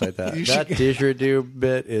jokes like that. That didgeridoo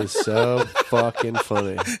bit is so fucking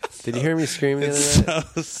funny. Did you hear me screaming the it's other night?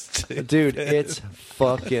 so stupid. Dude, it's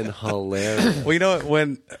fucking hilarious. Well, you know what,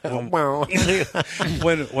 when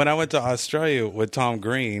I went to Australia with Tom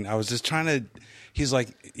Green, I was just trying to. He's like,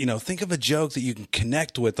 think of a joke that you can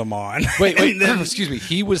connect with them on. Wait, excuse me.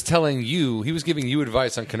 He was giving you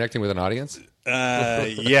advice on connecting with an audience?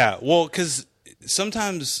 Yeah. Well, because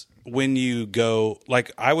sometimes when you go,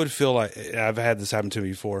 like, I would feel like I've had this happen to me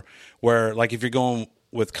before, where like if you're going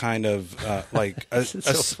with kind of like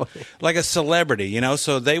like a celebrity,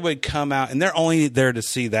 so they would come out and they're only there to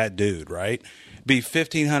see that dude, right? Be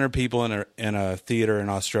 1,500 people in a theater in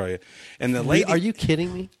Australia, and the lady. Are you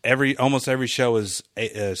kidding me? Almost every show is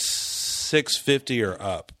 650 or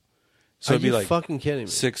up. So Are it'd be you like fucking kidding me?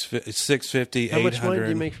 650, How 800. much money do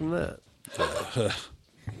you make from that?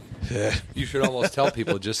 You should almost tell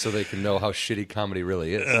people just so they can know how shitty comedy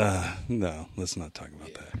really is. No, let's not talk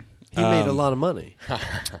about that. He made a lot of money.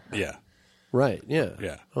 Yeah, Right, yeah.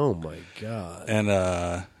 Yeah. Oh, my God.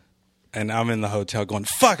 and I'm in the hotel going,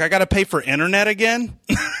 "Fuck, I got to pay for internet again."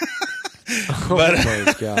 Oh,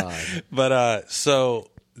 my God. But so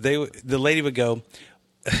the lady would go.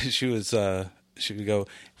 She would go,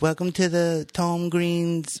 "Welcome to the Tom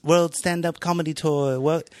Green's World Stand-Up Comedy Tour.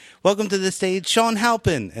 Welcome to the stage, Sean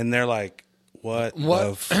Halpin." And they're like, What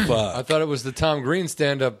the fuck? I thought it was the Tom Green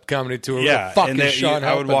stand-up comedy tour. Yeah, fucking and Sean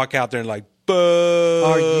I would Halpin. walk out there and like, boo.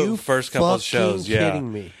 Are you first couple of shows? fucking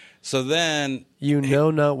kidding me? So then You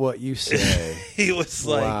know not what you say. he was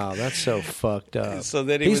like, wow, that's so fucked up. So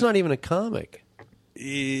then he's not even a comic.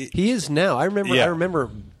 He is now. I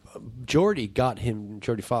remember Jordy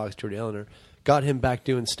Fox, Jordy Eleanor, got him back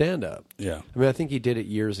doing stand-up. Yeah. I mean, I think he did it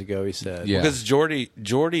years ago, he said. Yeah. because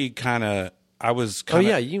Jordy kind of. I was kind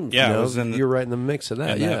of. I was you're right in the mix of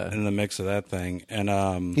that, in the mix of that thing.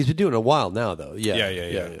 And he's been doing it a while now, though.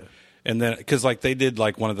 Yeah. And then, because like they did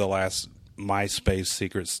like one of the last MySpace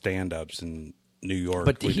secret stand-ups in New York.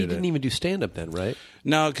 But he didn't even do stand-up then, right?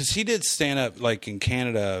 No, because he did stand-up like in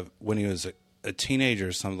Canada when he was a teenager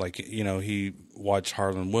or something. Like, he watched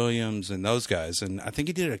Harlan Williams and those guys. And I think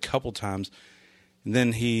he did it a couple times. And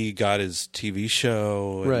then he got his TV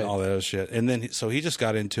show and all that other shit. And then, so he just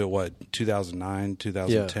got into it, 2009,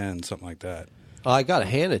 2010, something like that. I got to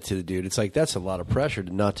hand it to the dude. It's like, that's a lot of pressure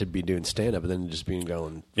not to be doing stand-up and then just being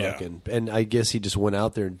going fucking. And I guess he just went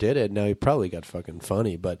out there and did it. Now he probably got fucking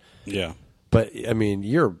funny, but. Yeah. But, I mean,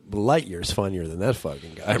 you're light years funnier than that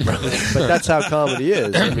fucking guy, bro. But that's how comedy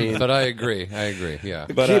is. I mean. But I agree, yeah.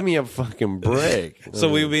 But, give me a fucking break. So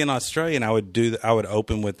we would be in Australia, and I would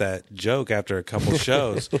open with that joke after a couple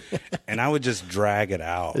shows, and I would just drag it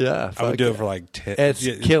out. Yeah, I would do it for like 10. It's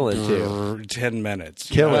killing too. 10 minutes.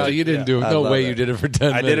 Killing. Well, you didn't do it. No way you did it for 10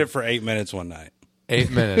 minutes. I did it for 8 minutes one night.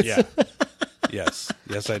 8 minutes. Yeah. Yes,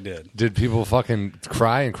 I did. Did people fucking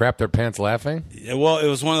cry and crap their pants laughing? Yeah, well, it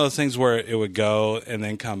was one of those things where it would go and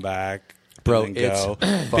then come back. Bro, and then go.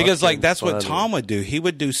 Because like that's what Tom would do. He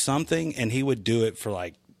would do something and he would do it for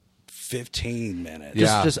like 15 minutes.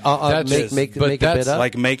 Yeah, Just make but a bit up.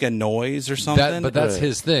 Like make a noise or something. But that's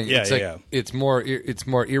his thing. Yeah, it's like, it's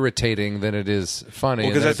more irritating than it is funny.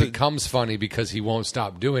 Well, and then 'cause it becomes funny because he won't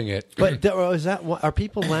stop doing it. But is that are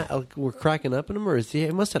people were cracking up in him, or he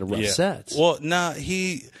must have had rough sets? Well, no,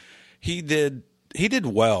 he did he did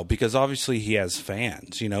well because obviously he has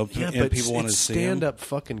fans, and but people want to see him. Stand-up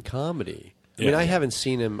fucking comedy. I mean, I haven't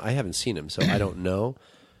seen him, so I don't know.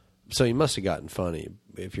 So he must have gotten funny.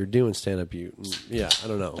 If you're doing stand-up, I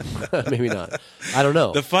don't know. Maybe not. I don't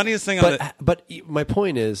know. The funniest thing but my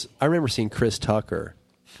point is, I remember seeing Chris Tucker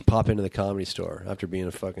pop into the Comedy Store after being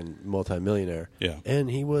a fucking multimillionaire. Yeah. And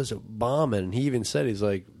he was bombing. And he even said, he's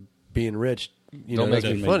like, being rich, Don't make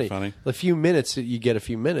doesn't it be funny. A few minutes, you get a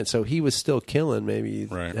few minutes. So he was still killing. Maybe he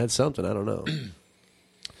Right. had something. I don't know.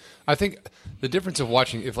 I think the difference of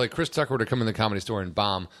watching, if like Chris Tucker were to come in the Comedy Store and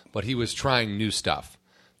bomb, but he was trying new stuff,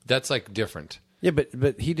 that's like different. Yeah,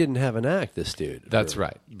 but he didn't have an act, this dude. That's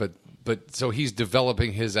right. But so he's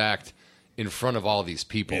developing his act in front of all these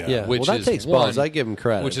people. Yeah. Which Well, that is takes one, balls. I give him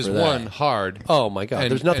credit Which is for that. one, hard. Oh, my God.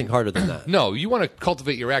 There's nothing harder than that. No, you want to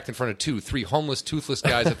cultivate your act in front of 2, 3 homeless, toothless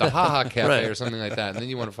guys at the Ha Ha Cafe Right. or something like that. And then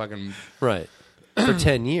you want to fucking... Right. For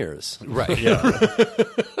 10 years. Right.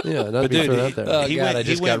 Yeah, not to be thrown out there. Oh, He God, went- I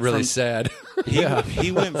just he got went really from- sad.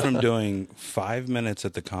 He went from doing 5 minutes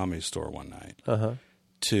at the Comedy Store one night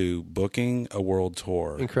to booking a world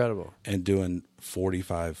tour. Incredible. And doing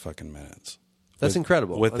 45 fucking minutes. That's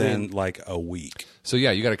incredible. Within like a week. So, yeah,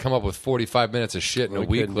 you got to come up with 45 minutes of shit in a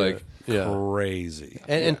week. couldn't do Like, it. Yeah. Crazy.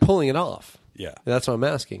 And pulling it off. Yeah. That's what I'm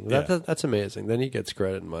asking. Yeah. That's amazing. Then he gets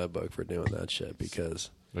credit in my book for doing that shit because...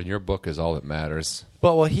 when your book is all that matters.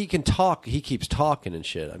 Well, he can talk. He keeps talking and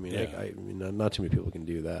shit. I mean, Yeah. I mean, not too many people can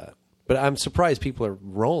do that. But I'm surprised people are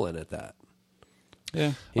rolling at that.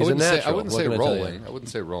 Yeah. He's a natural. I wouldn't What say can I tell you? rolling. I wouldn't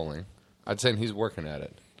say rolling. I'd say he's working at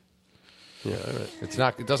it. Yeah, all right. It's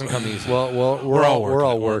not. It doesn't come easy. Well, we're all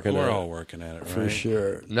working. We're at all it. working at it, right? For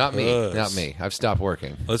sure. not me. Us. Not me. I've stopped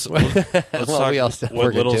working. Let's Well, talk we all stop what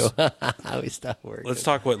working little too. We stop working. let's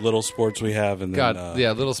talk what little sports we have and then God,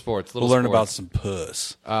 yeah, little sports. Little we'll learn about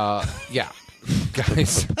sports. some puss. Yeah,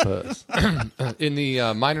 guys. Puss. In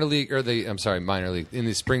the minor league, minor league. In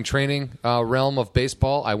the spring training realm of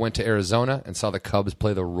baseball, I went to Arizona and saw the Cubs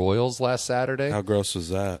play the Royals last Saturday. How gross was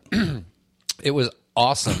that? It was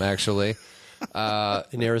awesome, actually.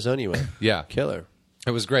 In Arizona, you went. Yeah, Killer.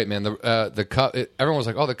 it was great, man. Everyone was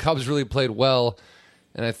like, "Oh, the Cubs really played well,"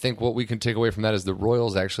 and I think what we can take away from that is the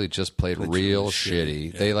Royals actually just played real really shitty.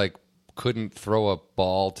 shitty, yeah. They like couldn't throw a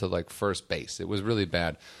ball to like first base. It was really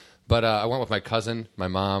bad. But I went with my cousin, my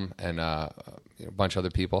mom, and a bunch of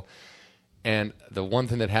other people. And the one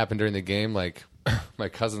thing that happened during the game, like my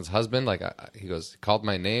cousin's husband, like he called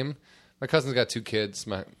my name. My cousin's got 2 kids.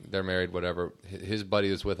 They're married, whatever. His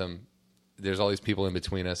buddy was with him. There's all these people in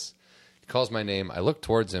between us. He calls my name. I look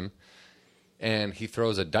towards him, and he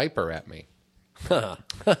throws a diaper at me.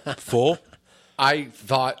 Full? I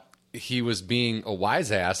thought he was being a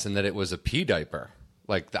wise ass and that it was a pee diaper.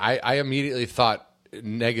 Like, I immediately thought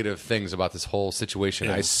negative things about this whole situation.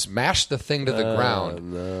 I smashed the thing to the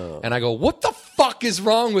ground, and I go, "What the fuck is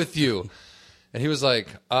wrong with you?" And he was like,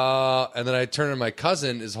 and then I turn and my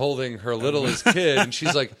cousin is holding her littlest kid, and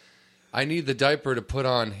she's like, "I need the diaper to put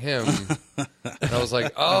on him." And I was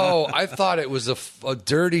like, "Oh, I thought it was a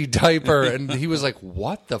dirty diaper." And he was like,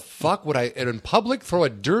 "What the fuck would I, in public, throw a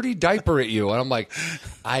dirty diaper at you?" And I'm like,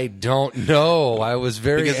 "I don't know." I was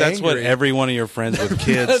very Because that's what angry. every one of your friends with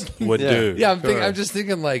kids would do. Yeah, I'm just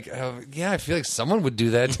thinking like, I feel like someone would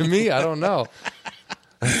do that to me. I don't know.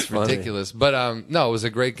 It's ridiculous. But no, it was a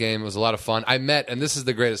great game. It was a lot of fun. I met, and this is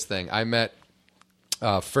the greatest thing, I met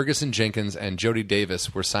Ferguson Jenkins and Jody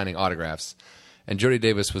Davis were signing autographs. And Jody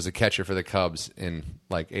Davis was a catcher for the Cubs in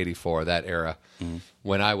like '84, that era,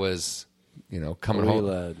 when I was, coming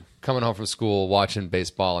home from school, watching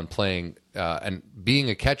baseball and playing and being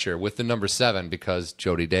a catcher with the number 7 because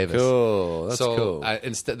Jody Davis. Cool. That's so cool.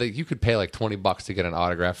 Instead, you could pay like $20 to get an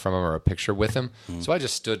autograph from him or a picture with him. So I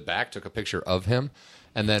just stood back, took a picture of him,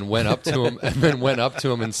 and then went up to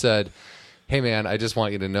him and said, "Hey man, I just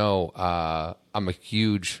want you to know I'm a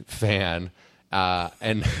huge fan."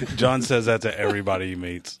 And John says that to everybody he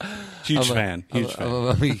meets. Huge fan. I'm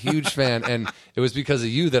a huge fan, and it was because of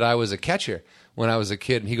you that I was a catcher when I was a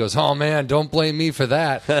kid. And he goes, "Oh man, don't blame me for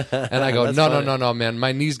that." And I go, "No, man.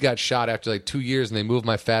 My knees got shot after like 2 years, and they moved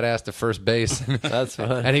my fat ass to first base." That's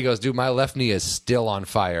fine. And he goes, "Dude, my left knee is still on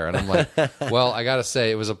fire." And I'm like, "Well, I gotta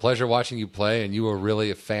say, it was a pleasure watching you play, and you were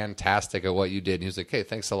really fantastic at what you did." And he was like, "Hey,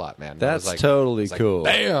 thanks a lot, man." That's I was totally like, cool.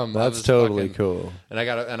 Bam! I That's was totally fucking- cool. And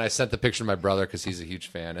I sent the picture to my brother because he's a huge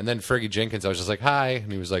fan. And then Fergie Jenkins, I was just like, "Hi,"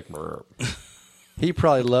 and he was like, "Brr." He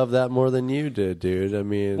probably loved that more than you did, dude. I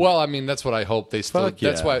mean, Well, I mean, that's what I hope they still. Fuck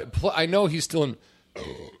yeah. That's why I know he's still in.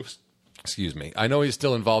 Excuse me. I know he's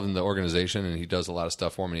still involved in the organization, and he does a lot of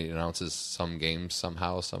stuff for me. He announces some games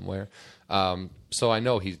somehow, somewhere. So I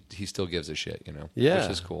know he still gives a shit, Yeah.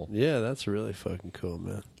 which is cool. Yeah, that's really fucking cool,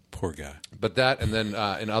 man. Poor guy. But that, and then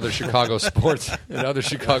in other Chicago sports,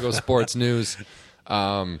 news,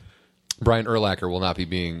 Brian Urlacher will not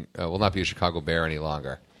be a Chicago Bear any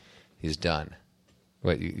longer. He's done.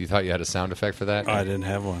 Wait, you thought you had a sound effect for that? Oh, I didn't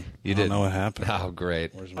have one. You didn't didn't know what happened. Oh,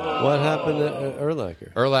 great. What happened to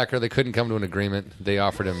Urlacher? Urlacher, they couldn't come to an agreement. They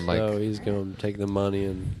offered him He's going to take the money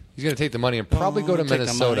and... he's going to take the money and probably go to Take the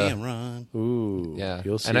Minnesota. money and run. Ooh, Yeah,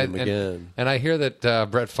 you'll see him again. And I hear that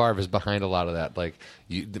Brett Favre is behind a lot of that. Like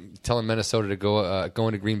telling Minnesota to go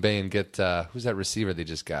into Green Bay and get who's that receiver they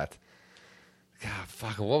just got? God,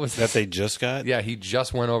 fuck, what was That they just got? Yeah, he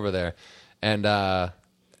just went over there, and Urlacher's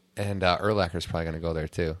probably going to go there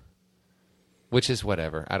too. Which is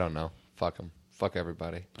whatever. I don't know. Fuck him. Fuck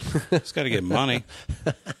everybody. He's got to get money.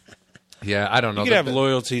 Yeah, I don't know. You could have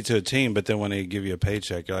loyalty to a team, but then when they give you a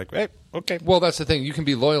paycheck, you're like, hey, okay. Well, that's the thing. You can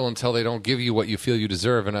be loyal until they don't give you what you feel you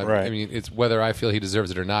deserve. And I mean, it's whether I feel he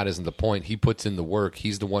deserves it or not isn't the point. He puts in the work.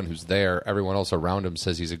 He's the one who's there. Everyone else around him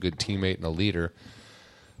says he's a good teammate and a leader.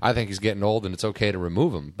 I think he's getting old, and it's okay to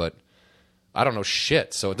remove him. But I don't know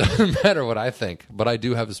shit, so it doesn't matter what I think. But I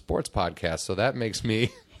do have a sports podcast, so that makes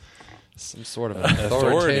me some sort of an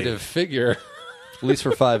authoritative figure. At least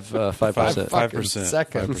for 5%.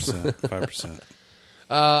 5%.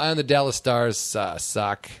 And the Dallas Stars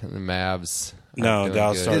suck. And the Mavs. No,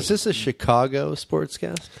 Dallas Stars. Is this a Chicago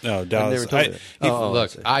sportscast? No, Dallas.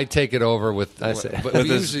 Look, I take it over with. I see. But With we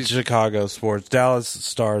this usually, Chicago sports. Dallas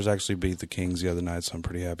Stars actually beat the Kings the other night, so I'm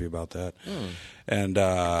pretty happy about that. And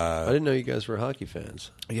I didn't know you guys were hockey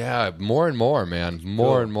fans. yeah, more and more, man,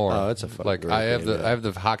 more and more. Oh, it's a fucking great I have game, I have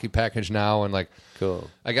the hockey package now, and Cool.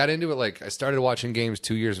 I got into it. I started watching games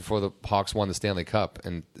 2 years before the Hawks won the Stanley Cup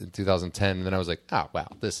in 2010, and then I was like, oh wow,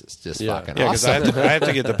 this is just fucking because awesome. I have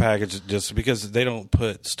to get the package just because they don't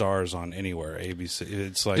put Stars on anywhere. ABC,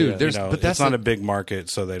 it's like Dude, but that's it's not a big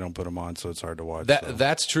market, so they don't put them on, so it's hard to watch.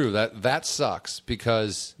 That's true. That sucks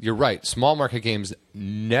because you're right. Small market games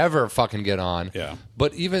never fucking get on. Yeah.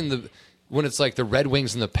 But even when it's like the Red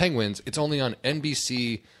Wings and the Penguins, it's only on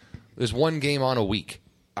NBC. There's one game on a week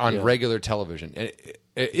on regular television.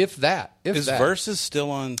 If that. Is Versus still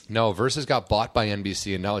on? No, Versus got bought by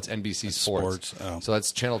NBC, and now it's NBC Sports. Oh. So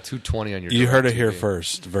that's channel 220 on your. You heard it DirecTV. here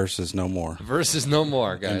first. Versus no more. Versus no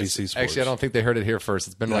more, guys. NBC Sports. Actually, I don't think they heard it here first.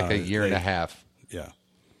 It's been a year and a half. Yeah.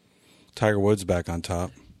 Tiger Woods back on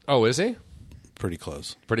top. Oh, is he? Pretty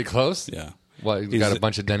close. Pretty close? Yeah. What, you got a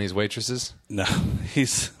bunch of Denny's waitresses? No,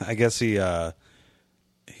 I guess he's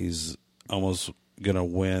almost gonna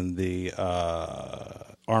win the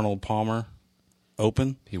Arnold Palmer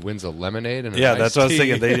Open. He wins a lemonade and That's what I was tea.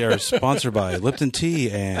 thinking. They are sponsored by Lipton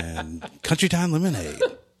Tea and Country Town Lemonade.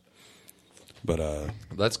 But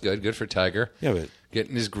that's good. Good for Tiger. yeah, but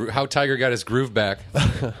Getting his how Tiger got his groove back.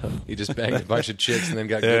 He just banged a bunch of chicks and then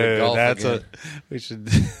got good at golf again. we should.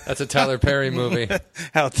 That's a Tyler Perry movie.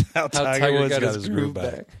 how Tiger Woods got his groove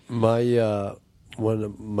back. My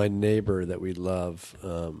my neighbor that we love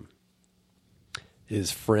is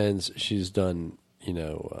friends. She's done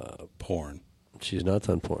Porn. She's not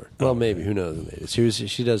done porn. Well, maybe. Who knows? Maybe.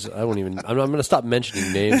 She does. I won't even. I'm going to stop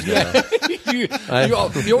mentioning names now. you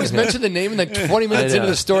always mention the name, and then 20 minutes into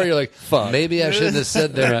the story, you're like, fuck. Maybe I shouldn't have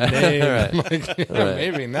said their name. Right.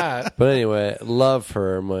 Maybe not. But anyway, love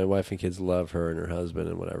her. My wife and kids love her and her husband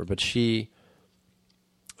and whatever. But she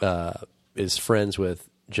is friends with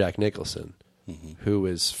Jack Nicholson, who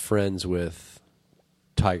is friends with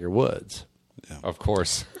Tiger Woods. Yeah. Of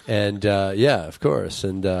course. And of course.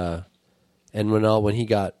 And when he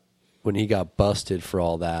got busted for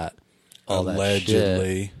all that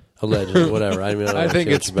shit, allegedly, whatever. I mean, I think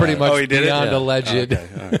it's pretty much beyond alleged. Okay,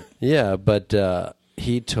 all right. Yeah, but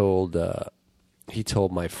he told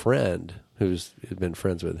my friend who's been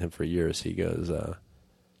friends with him for years. He goes,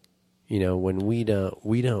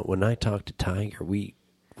 when I talk to Tiger, we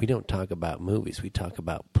don't talk about movies. We talk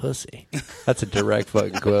about pussy. That's a direct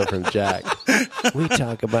fucking quote from Jack. We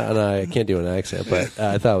talk about, and I can't do an accent, but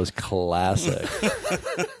I thought it was classic.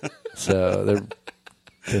 So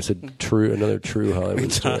there's another true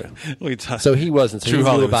Hollywood story. So he wasn't. So True he knew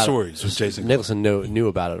Hollywood about stories with Jason. Nicholson knew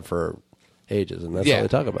about it for ages, and that's all they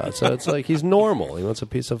talk about. So it's like he's normal. He wants a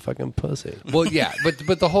piece of fucking pussy. Well, yeah,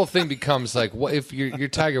 but the whole thing becomes like, what if you're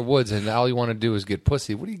Tiger Woods and all you want to do is get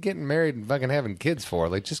pussy? What are you getting married and fucking having kids for?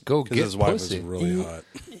 Like, just go get His wife pussy. was really hot.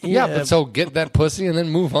 Yeah, but so get that pussy and then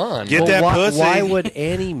move on. Get that pussy. Why would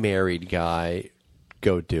any married guy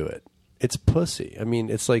go do it? it's pussy. I mean,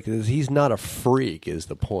 it's like he's not a freak is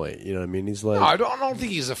the point. You know what I mean? He's like... No, I don't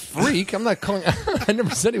think he's a freak. I'm not calling... I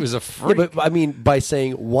never said he was a freak. Yeah, but I mean, by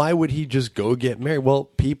saying, why would he just go get married? Well,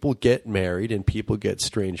 people get married and people get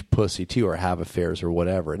strange pussy too, or have affairs or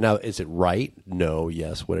whatever. Now, is it right? No,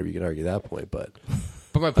 yes, whatever. You can argue that point, but...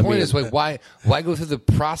 But my point is, like, why go through the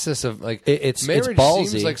process of like it's marriage? ballsy.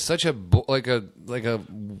 Seems like such a like a.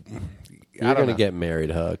 You're going to get married,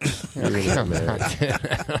 Huck. You're going to get married. You're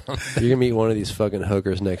going to meet one of these fucking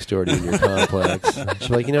hookers next door to you in your complex. She's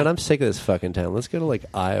like, you know what? I'm sick of this fucking town. Let's go to, like,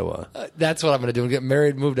 Iowa. That's what I'm going to do. Get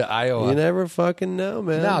married, move to Iowa. You never fucking know,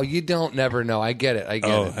 man. No, you don't never know. I get it. I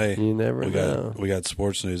get it. Hey, you never know. We got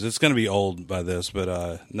sports news. It's going to be old by this,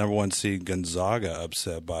 but number 1 seed Gonzaga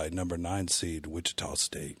upset by number 9 seed Wichita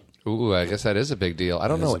State. Ooh, I guess that is a big deal. I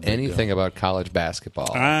don't know anything about college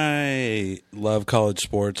basketball. I love college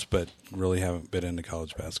sports, but really haven't been into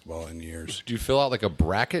college basketball in years. Do you fill out like a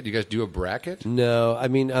bracket? Do you guys do a bracket? No, I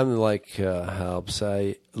mean, I'm like Halps.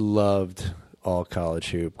 I loved all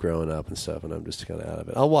college hoop growing up and stuff, and I'm just kind of out of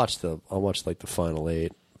it. I'll watch like the Final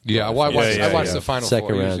 8. Yeah, I watch the Final Second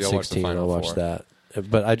 4. round, Usually 16. I'll watch that.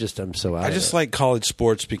 But I'm so out of it. I just like college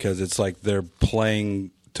sports because it's like they're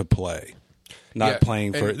playing to play. Not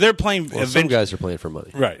playing for... They're playing... Well, some guys are playing for money.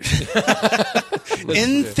 Right.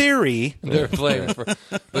 In theory. They're playing for...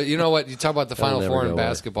 But you know what? You talk about the Final Four in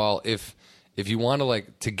basketball. If you want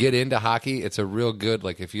to get into hockey, it's a real good...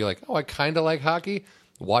 Like, if you're like, oh, I kind of like hockey,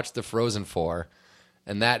 watch the Frozen Four.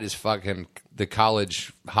 And that is fucking the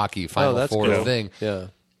college hockey Final Four thing. Yeah.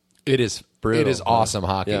 It is... Brutal. It is awesome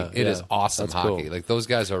hockey. Yeah, It is awesome That's hockey. cool. Like, those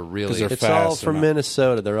guys are really... It's all from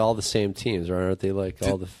Minnesota. They're all the same teams, aren't they? Like,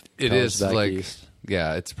 all the... It is back like... east.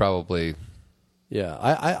 Yeah, it's probably... Yeah,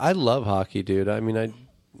 I love hockey, dude. I mean, I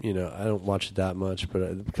don't watch it that much,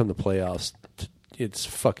 but come the playoffs, it's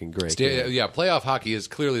fucking great. Yeah, playoff hockey is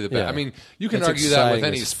clearly the best. Yeah. I mean, you can It's argue that with exciting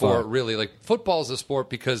any as sport, fuck. really. Like, football is a sport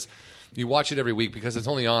because you watch it every week because it's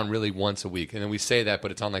only on really once a week. And then we say that,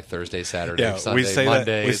 but it's on like Thursday, Saturday, Yeah, Sunday, we say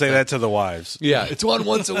Monday. We say that to the wives. Yeah, it's on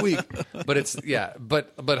once a week. But it's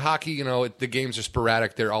but hockey, you know, the games are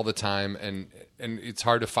sporadic. They're all the time, and it's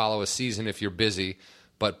hard to follow a season if you're busy.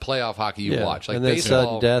 But playoff hockey, you watch. Like, and then baseball,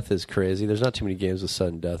 sudden death is crazy. There's not too many games with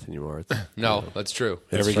sudden death anymore. No, that's true.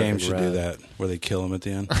 Every game should rad. do that, where they kill him at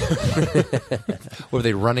the end. Were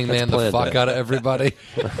they running man the planned fuck death. out of everybody?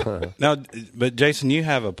 Now, but Jason, you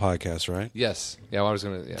have a podcast, right? Yes. Yeah, I was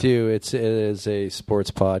going to... Yeah. Dude, it is a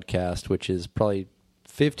sports podcast, which is probably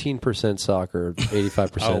 15% soccer,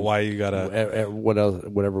 85%. Oh, why you gotta... What else?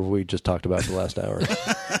 Whatever we just talked about for the last hour.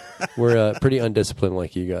 We're pretty undisciplined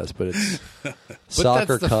like you guys, but it's soccer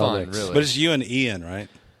that's the fun, comics. really. But it's you and Ian, right?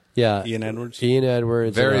 Yeah, Ian Edwards? Ian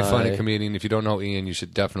Edwards, Very and funny I. comedian. If you don't know Ian, you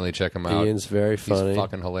should definitely check him out. Ian's very funny. He's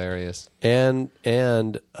fucking hilarious. And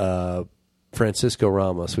Francisco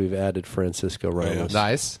Ramos. We've added Francisco Ramos.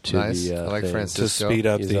 Nice. To Nice. the, I like thing. Francisco. To speed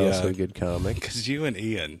up He's also a good comic. Because you and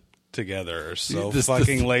Ian together are so The-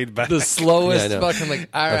 fucking laid back. The slowest Yeah, I know. fucking like,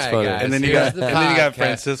 all That's right, funny. guys. and then you here's got the podcast.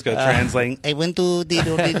 Francisco translating. I went to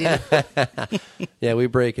Yeah, we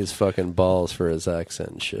break his fucking balls for his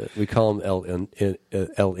accent and shit. We call him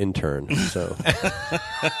El Intern. So,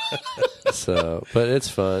 but it's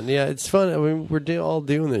fun. Yeah, it's fun. I mean, we're all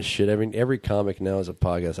doing this shit. I mean, every comic now is a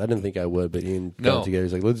podcast. I didn't think I would, but Ian got together.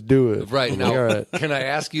 He's like, let's do it. Right I'm now, like, all right. Can I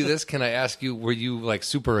ask you this? Can I ask you, were you like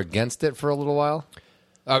super against it for a little while?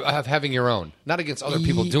 Of having your own, not against other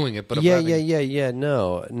people doing it, but of having... Yeah.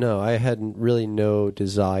 No, I had really no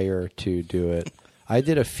desire to do it. I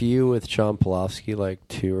did a few with Sean Polofsky, like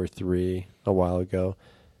 2 or 3 a while ago,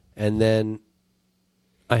 and then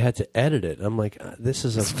I had to edit it. I'm like, this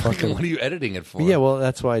is a fucking... What are you editing it for? Yeah, well,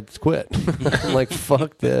 that's why I quit. I'm like,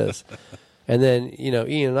 fuck this. And then, you know,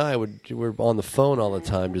 Ian and I we're on the phone all the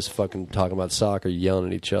time, just fucking talking about soccer, yelling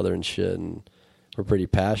at each other and shit, and we're pretty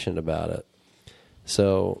passionate about it.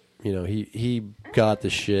 So, you know, he got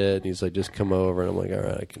the shit, and he's like, just come over, and I'm like, all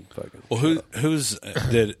right, I can fucking...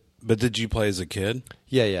 Well, did you play as a kid?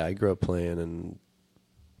 Yeah, I grew up playing and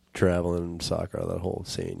traveling and soccer, that whole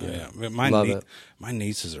scene. Yeah, Love it. My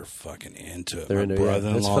nieces are fucking into it. They're My into it. It's a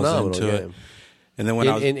brother-in-law's phenomenal into game. it. And then when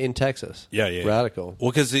I was in Texas. Yeah. Radical.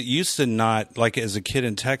 Well, because it used to not, like as a kid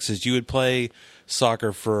in Texas, you would play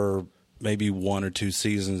soccer for maybe 1 or 2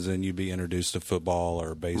 seasons, and you'd be introduced to football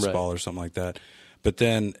or baseball or something like that. But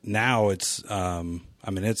then now it's,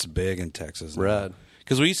 it's big in Texas. Rad.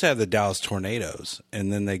 Because we used to have the Dallas Tornadoes,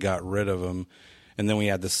 and then they got rid of them. And then we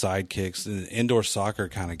had the sidekicks, and indoor soccer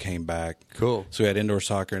kind of came back. Cool. So we had indoor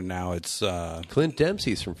soccer, and now it's... Clint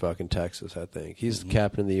Dempsey's from fucking Texas, I think. He's the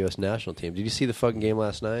captain of the U.S. national team. Did you see the fucking game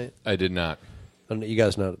last night? I did not. You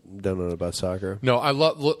guys don't know about soccer? No, I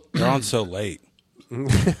love. They're on so late.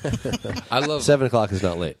 I love 7 o'clock is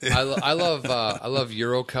not late. I love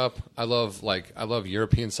Euro Cup. I love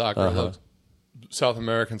European soccer. I love South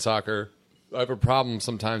American soccer. I have a problem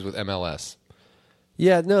sometimes with MLS.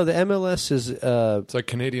 Yeah, no, the MLS is it's like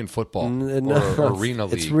Canadian football or Arena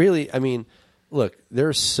League. It's really, I mean, look,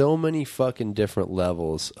 there's so many fucking different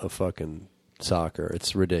levels of fucking soccer.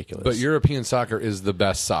 It's ridiculous. But European soccer is the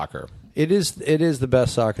best soccer. It is the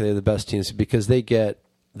best soccer. They're the best teams because they get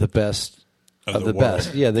the best of the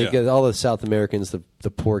best. Yeah, they get all the South Americans,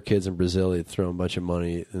 the poor kids in Brazil. They throw a bunch of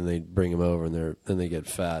money and they bring them over, and then they get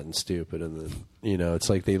fat and stupid, and then it's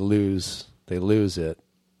like they lose it.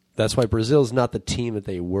 That's why Brazil's not the team that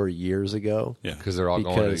they were years ago. Yeah, because they're all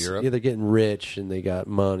going to Europe. Yeah, they're getting rich and they got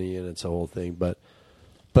money, and it's a whole thing. But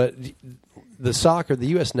the soccer, the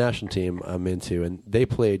U.S. national team I'm into, and they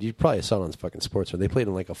played. You probably saw it on fucking sports. They played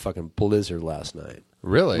in like a fucking blizzard last night.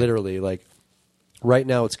 Really? Literally, like right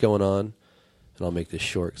now, what's going on? And I'll make this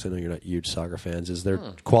short because I know you're not huge soccer fans. Is they're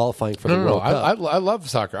qualifying for the World Cup? I love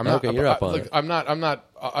soccer. I'm not. You're up on it. I'm not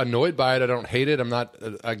annoyed by it. I don't hate it. I'm not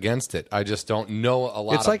against it. I just don't know a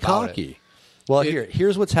lot. It's like about hockey. It. Well,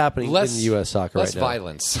 here's what's happening in the U.S. soccer right now. Less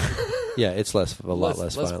violence. Yeah, it's a lot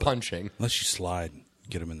less violent. Less punching. Unless you slide,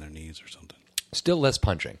 get them in their knees or something. Still less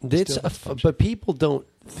punching. But people don't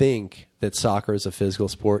think that soccer is a physical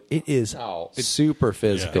sport. It is super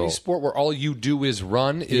physical. Any sport where all you do is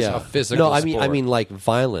run is a physical sport. No, I mean like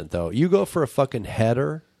violent though. You go for a fucking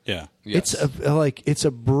header. Yeah. Yes. It's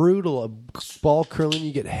a brutal ball curling.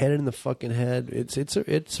 You get headed in the fucking head. It's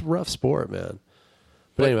a rough sport, man.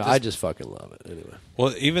 But anyway, I just fucking love it. Anyway.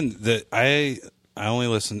 Well, even I only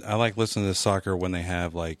listen. I like listening to soccer when they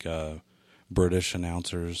have like British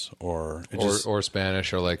announcers or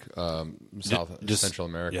Spanish or like Central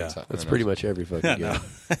American. Yeah, that's pretty much every fucking game. No.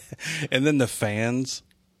 And then the fans,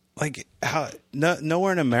 like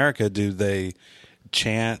nowhere in America do they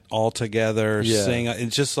chant all together, sing.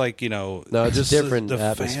 It's just like no, it's just different. The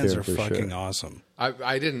atmosphere fans are fucking sure. awesome.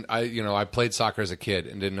 I played soccer as a kid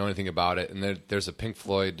and didn't know anything about it. And there's a Pink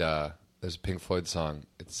Floyd song.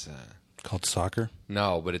 It's called Soccer.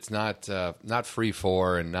 No, but it's not Free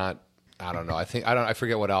 4 and not. I don't know. I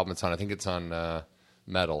forget what album it's on. I think it's on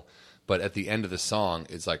Metal. But at the end of the song,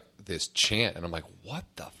 it's like this chant, and I'm like, "What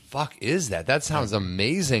the fuck is that? That sounds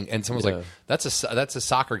amazing!" And someone's like, "That's a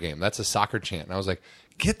soccer game. That's a soccer chant." And I was like,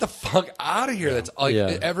 "Get the fuck out of here!" Yeah. That's like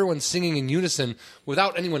everyone's singing in unison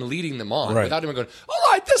without anyone leading them on, without anyone going,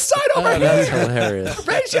 "All right, this side over here." That's hilarious.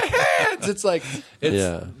 Raise your hands. It's like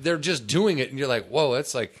they're just doing it, and you're like, "Whoa,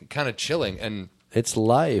 that's like kind of chilling." And it's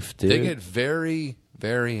life, dude. They get very,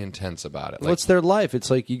 very intense about it. What's their life? It's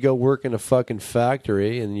like you go work in a fucking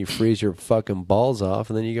factory and you freeze your fucking balls off,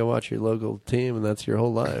 and then you go watch your local team, and that's your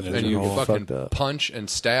whole life. And you fucking punch and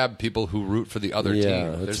stab people who root for the other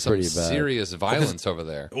team. There's some serious violence over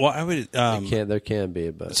there. Well, I would. There can be,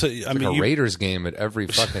 but so I mean, a Raiders game at every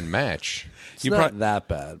fucking match. It's not that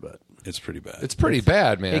bad, but it's pretty bad. It's pretty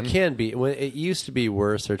bad, man. It can be. When it used to be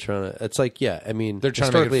worse, they're trying to. It's like, I mean, they're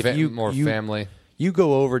trying to make it more family. You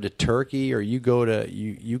go over to Turkey, or you go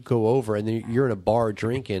over, and then you're in a bar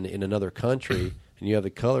drinking in another country, and you have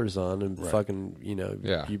the colors on, and fucking,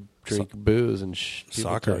 you drink booze and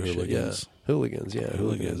soccer hooligans.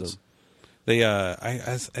 Hooliganism. They,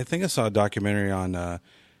 I think I saw a documentary on,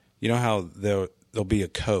 how there'll be a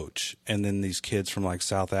coach, and then these kids from like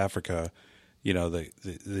South Africa,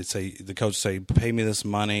 they say the coach say, "Pay me this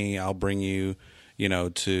money, I'll bring you."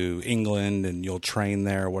 To England, and you'll train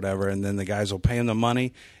there or whatever. And then the guys will pay them the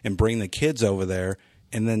money and bring the kids over there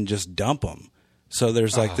and then just dump them. So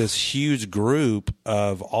there's like this huge group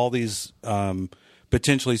of all these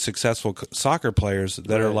potentially successful soccer players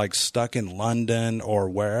that are like stuck in London or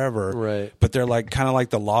wherever. Right. But they're like kind of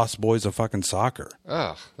like the lost boys of fucking soccer.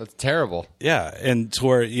 Oh, that's terrible. Yeah. And to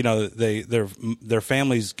where, their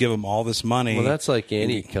families give them all this money. Well, that's like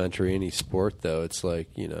any country, any sport, though. It's like,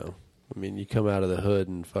 I mean, you come out of the hood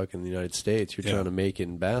in fucking the United States, you're trying to make it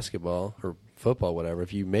in basketball or football, whatever.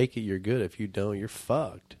 If you make it, you're good. If you don't, you're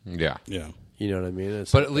fucked. Yeah. Yeah. You know what I mean?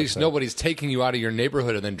 But at least nobody's taking you out of your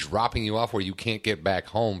neighborhood and then dropping you off where you can't get back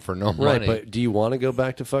home for no money. Right, but do you want to go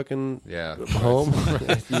back to fucking home?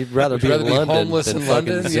 You'd rather be in London homeless than in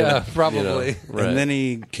London? Yeah, probably. Right. And then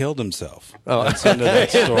he killed himself. Oh, that's the end of that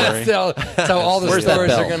story. That's how all the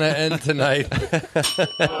stories are going to end tonight.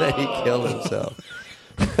 He killed himself.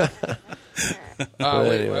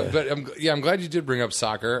 I'm glad you did bring up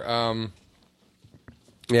soccer.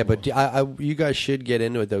 Yeah, but you guys should get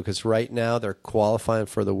into it though, because right now they're qualifying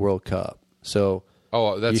for the World Cup. So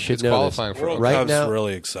it's qualifying for World right Cup's now.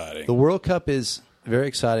 Really exciting. The World Cup is very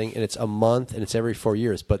exciting, and it's a month, and it's every 4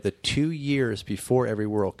 years. But the 2 years before every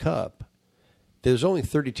World Cup, there's only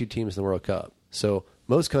 32 teams in the World Cup. So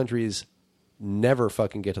most countries never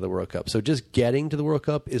fucking get to the World Cup. So just getting to the World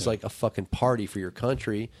Cup is like a fucking party for your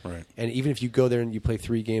country. Right. And even if you go there and you play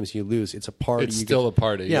 3 games and you lose, it's a party. It's still a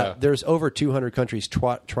party, yeah. There's over 200 countries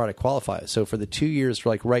try to qualify. So for the 2 years, for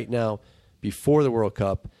like right now, before the World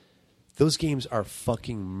Cup, those games are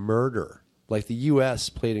fucking murder. Like the U.S.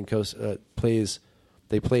 played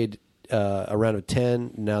they played a round of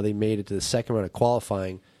 10. Now they made it to the second round of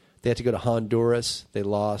qualifying. They had to go to Honduras. They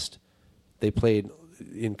lost. They played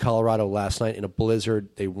in Colorado last night in a blizzard.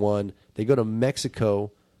 They won. They go to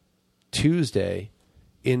Mexico Tuesday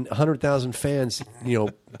in 100,000 fans,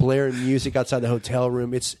 blaring music outside the hotel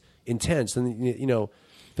room. It's intense. And,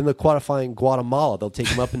 then the qualifying Guatemala, they'll take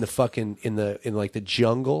them up in the fucking in the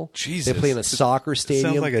jungle. Jesus. They play in a soccer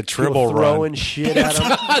stadium. Sounds like a Tribble run. Throwing shit at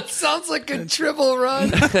them. It sounds like a Tribble run.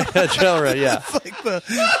 Tribble run, yeah. It's like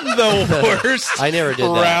the worst. I never did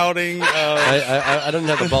that. Routing. I don't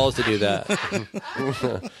have the balls to do that.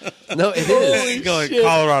 No, it is. Going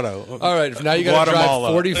Colorado. All right, now you got to drive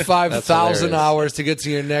Guatemala. 45,000 hours to get to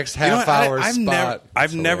your next half-hour spot.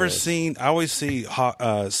 I've never seen. I always see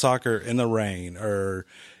soccer in the rain, or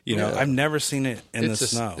I've never seen it in the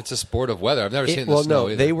snow. It's a sport of weather. I've never seen it in the snow.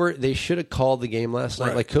 Well, either. they should have called the game last night.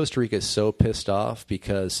 Right. Like Costa Rica is so pissed off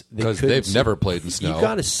because they've never played in snow. You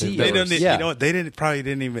got to see They it. don't. Yeah. You know what? They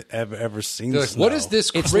didn't even ever seen They're like, snow. what is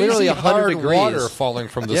this It's crazy literally 100 hard degrees. water falling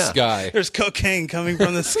from the sky? There's cocaine coming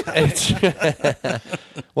from the sky.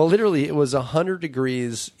 Well, literally, it was 100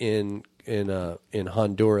 degrees in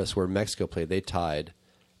Honduras where Mexico played. They tied,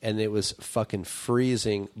 and it was fucking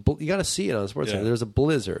freezing. You got to see it on Sports Center. There's a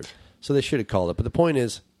blizzard, so they should have called it. But the point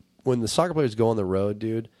is, when the soccer players go on the road,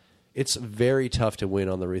 dude, it's very tough to win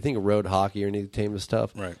on the road. You think of road hockey or any team and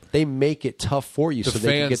stuff. Right. They make it tough for you so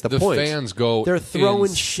they can get the points. The fans go They're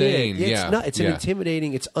throwing insane. shit. Yeah, It's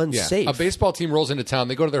intimidating. It's unsafe. A baseball team rolls into town.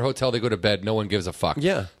 They go to their hotel. They go to bed. No one gives a fuck.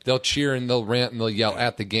 Yeah. They'll cheer and they'll rant and they'll yell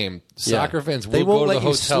at the game. Soccer fans They will won't go to let the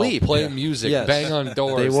you hotel, sleep. play Yeah. music, Yes. bang on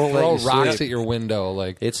doors, They won't let throw you rocks sleep. at your window.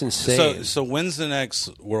 Like It's insane. So when's the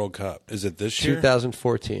next World Cup? Is it this year?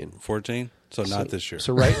 2014. 14? So not this year.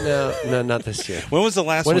 So right now, no, not this year. When was the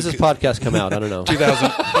last When one? does this podcast come out? I don't know.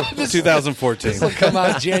 2014. this will come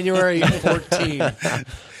out January 14.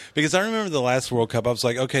 Because I remember the last World Cup, I was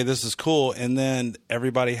like, okay, this is cool. And then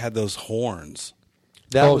everybody had those horns.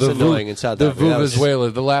 That was annoying in South Africa. The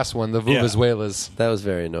Vuvuzelas, the last one, the Vuvuzelas. That was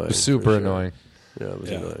very annoying. It was super annoying. Yeah, it was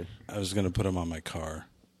annoying. I was going to put them on my car.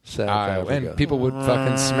 South Africa. And people would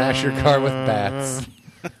fucking smash your car with bats.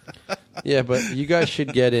 Yeah, but you guys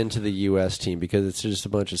should get into the U.S. team because it's just a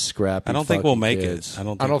bunch of scrappy. I don't think we'll fucking make kids. it.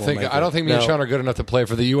 I don't think me and Sean are good enough to play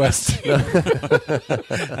for the U.S. team.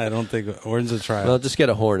 I don't think. Where's the trial? Well, just get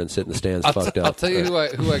a horn and sit in the stands, fucked up. I'll tell you who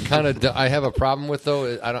I kind of I have a problem with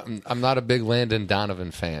though. I'm not a big Landon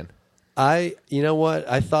Donovan fan. You know what?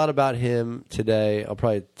 I thought about him today. I'll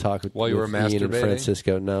probably talk with, While you were Ian and masturbating?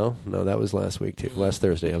 Francisco. No, that was last week too. Last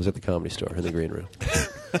Thursday, I was at the Comedy Store in the green room.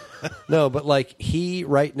 No, but like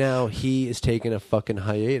right now he is taking a fucking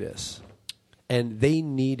hiatus, and they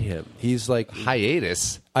need him. He's like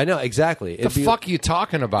Hiatus. I know exactly. The fuck are you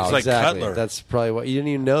talking about? It's like Exactly. Cutler. That's probably what you didn't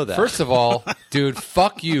even know that. First of all, dude,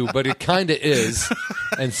 fuck you, but it kind of is.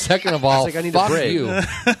 And second of all, It's like I need a fuck break. you.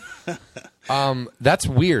 That's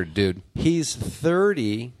weird, dude. he's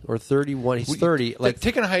 30 or 31. He's 30. Like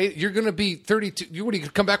taking a hiatus, you're going to be 32. You would you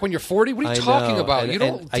come back when you're 40? What are you I talking know. about? And- You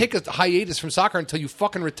don't and take a hiatus from soccer until you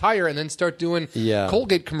fucking retire and then start doing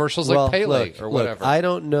Colgate commercials like Pele or whatever. Look, I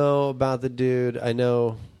don't know about the dude. I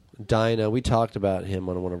know Dinah. We talked about him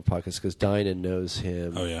on one of our podcasts because Dinah knows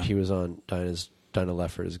him. Oh, yeah. He was on Dinah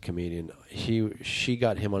Leffert as a comedian. She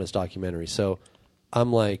got him on his documentary. So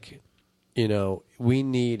I'm like, we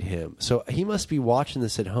need him. So he must be watching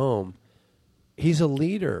this at home. He's a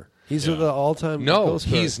leader. He's the all-time goal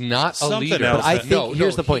scorer. He's not a Something leader. else But I think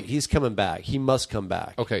here's the point. he- He's coming back. He must come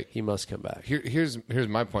back. Okay. He must come back. Here's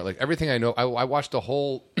my point. Like everything I know, I watched a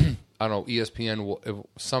whole, I don't know, ESPN,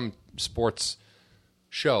 some sports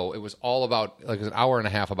show. It was all about like an hour and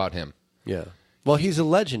a half about him. Yeah. Well, he's a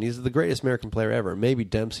legend. He's the greatest American player ever. Maybe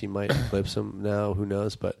Dempsey might eclipse him now. Who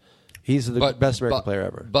knows? But he's the best American player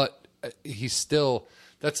ever. But he's still.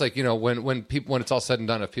 That's like when it's all said and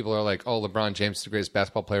done. If people are like, "Oh, LeBron James is the greatest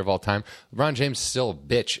basketball player of all time," LeBron James is still a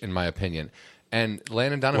bitch in my opinion. And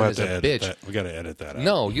Landon Donovan is a bitch. We got to edit that out.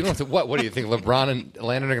 No, you don't have to. What do you think? LeBron and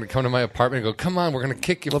Landon are going to come to my apartment and go, "Come on, we're going to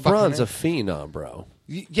kick your." LeBron's fucking a phenom, bro.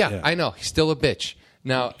 Yeah, I know. He's still a bitch.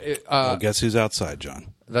 Now, well, guess who's outside,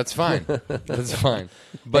 John? That's fine. That's fine.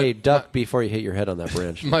 But hey, duck before you hit your head on that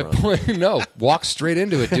branch. my point, no, walk straight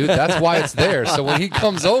into it, dude. That's why it's there. So when he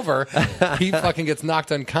comes over, he fucking gets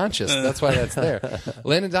knocked unconscious. That's why that's there.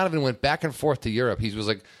 Landon Donovan went back and forth to Europe. He was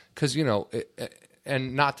like, because, you know,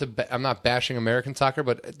 and not to, I'm not bashing American soccer,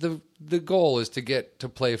 but the goal is to get to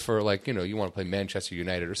play for, like, you know, you want to play Manchester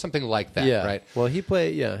United or something like that, right? Well, he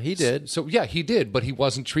did. So yeah, he did, but he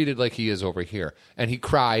wasn't treated like he is over here. And he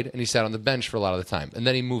cried and he sat on the bench for a lot of the time. And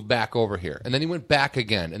then he moved back over here. And then he went back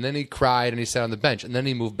again. And then he cried and he sat on the bench. And then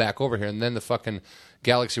he moved back over here. And then the fucking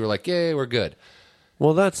Galaxy were like, yay, we're good.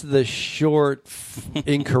 Well, that's the short,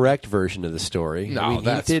 incorrect version of the story. No,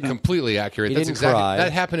 that's completely accurate. He That's didn't exactly cry.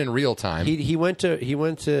 that happened in real time. He went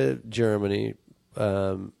to Germany.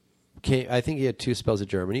 I think he had 2 spells at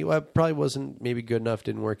Germany. Well, probably wasn't maybe good enough.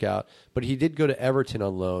 Didn't work out. But he did go to Everton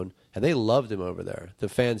on loan, and they loved him over there. The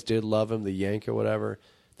fans did love him, the Yank or whatever.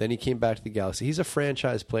 Then he came back to the Galaxy. He's a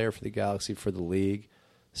franchise player for the Galaxy, for the league.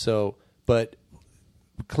 So, but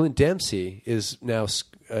Clint Dempsey is now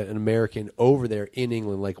an American over there in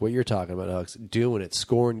England, like what you're talking about, Alex, doing it,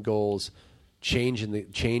 scoring goals, changing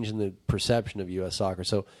the perception of U.S. soccer.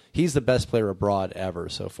 So he's the best player abroad ever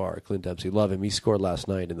so far. Clint Dempsey, love him. He scored last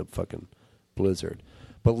night in the fucking blizzard.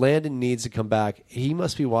 But Landon needs to come back. He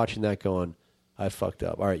must be watching that going, I fucked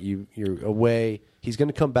up. All right, you're away. He's going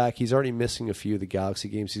to come back. He's already missing a few of the Galaxy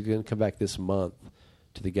games. He's going to come back this month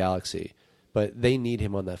to the Galaxy. But they need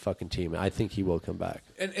him on that fucking team. I think he will come back.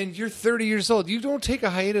 And you're 30 years old. You don't take a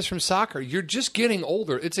hiatus from soccer. You're just getting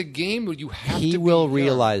older. It's a game where you have to be He will young.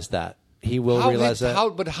 realize that. He will realize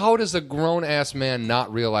that. But how does a grown-ass man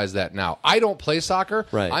not realize that now? I don't play soccer.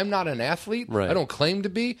 Right. I'm not an athlete. Right. I don't claim to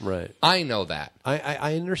be. Right. I know that.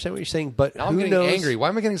 I understand what you're saying, but Now who I'm getting knows? angry. Why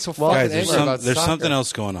am I getting so Guys, fucking angry about there's soccer? something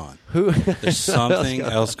else going on. Who? There's something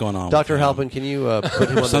else going on. Dr. with him. Halpin, can you put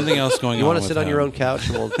him on Something else going You on want to with sit on your him. own couch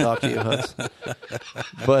and we'll talk to you, Huss?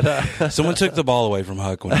 But Someone took the ball away from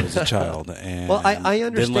Huck when he was a child. And well, I didn't let him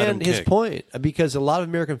understand his kick. point because a lot of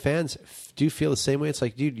American fans do feel the same way. It's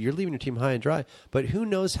like, dude, you're leaving your team high and dry, but who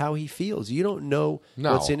knows how he feels? You don't know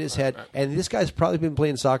what's in his head. And this guy's probably been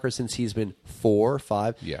playing soccer since he's been 4 or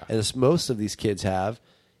 5, as most of these kids have,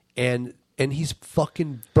 and he's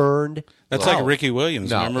fucking burned. That's like Ricky Williams.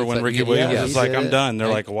 No, Remember it's when like- Ricky yeah, Williams yeah, was he like, did "I'm it. done." They're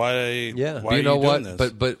And- like, "Why? Yeah. Why you know are you what? doing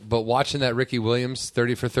this?" But watching that Ricky Williams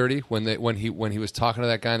 30 for 30 when he was talking to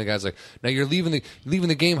that guy and the guy's like, "Now you're leaving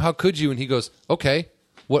the game. How could you?" And he goes, "Okay.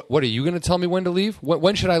 What are you going to tell me when to leave?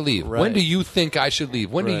 When should I leave? Right. When do you think I should leave?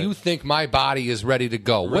 When do Right. you think my body is ready to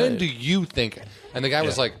go? When Right. do you think?" And the guy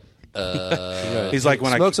was like, He's like,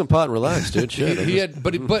 "When Smoke some pot and relax, dude. Shit. he had,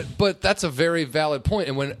 but that's a very valid point.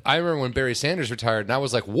 And when I remember when Barry Sanders retired, and I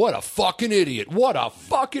was like, "What a fucking idiot! What a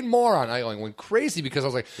fucking moron!" I went crazy because I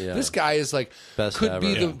was like, "This guy is like Best could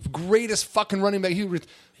be ever. the greatest fucking running back."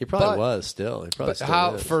 He probably was still. He probably But still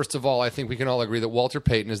how? is. First of all, I think we can all agree that Walter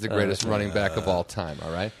Payton is the greatest running back of all time.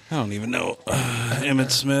 All right. I don't even know."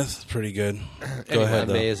 Emmett Smith, pretty good. Go ahead,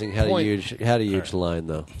 though. Amazing. Had Point. a huge line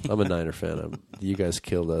though. I'm a Niner fan. You guys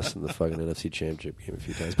killed us in the fucking NFC Championship game a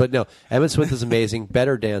few times. But no, Emmitt Smith is amazing.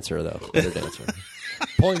 Better dancer though. Better dancer.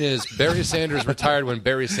 Point is, Barry Sanders retired when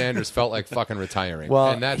Barry Sanders felt like fucking retiring. Well,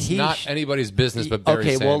 and that's not anybody's business but Barry okay,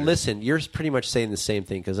 Sanders. well, listen, you're pretty much saying the same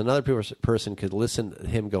thing because another person could listen to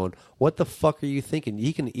him going, "What the fuck are you thinking?"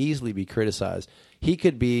 He can easily be criticized. He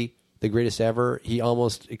could be the greatest ever. He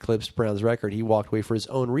almost eclipsed Brown's record. He walked away for his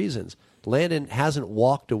own reasons. Landon hasn't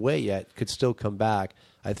walked away yet. Could still come back.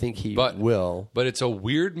 I think he will. But it's a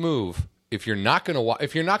weird move. If you're not going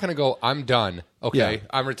to go, "I'm done. Okay, Yeah.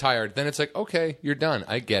 I'm retired." Then it's like, "Okay, you're done.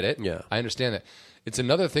 I get it. Yeah. I understand that." It's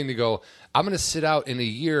another thing to go, "I'm going to sit out in a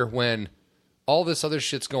year when all this other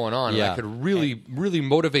shit's going on, and Yeah. I could really, really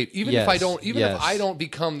motivate. Even if Yes. I don't, Yes. if I don't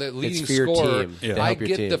become the leading for your scorer, team, to I help your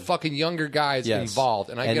get team. the fucking younger guys Yes. involved,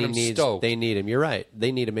 and I get them stoked." They need him. You're right.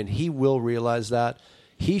 They need him, and he will realize that.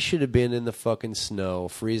 He should have been in the fucking snow,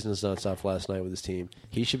 freezing his nuts off last night with his team.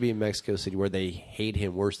 He should be in Mexico City, where they hate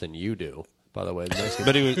him worse than you do. By the way,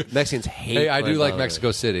 Mexicans hate. Hey, I do Clint like Donovan.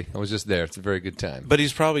 Mexico City. I was just there. It's a very good time. But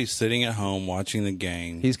he's probably sitting at home watching the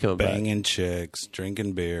game. He's coming back. banging chicks,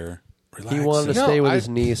 drinking beer. He Relaxing. wanted to No, stay with I- his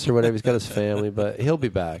niece or whatever. He's got his family, but he'll be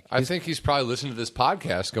back. I think he's probably listening to this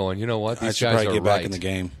podcast going, "You know what? I These should guys probably are get right." back in the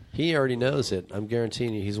game. He already knows it. I'm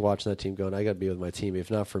guaranteeing you he's watching that team going, "I got to be with my team.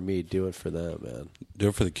 If not for me, do it for them, man. Do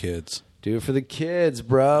it for the kids. Do it for the kids,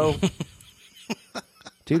 bro."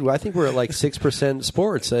 Dude, I think we're at like 6%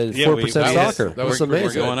 sports, 4% soccer. that was- That's we're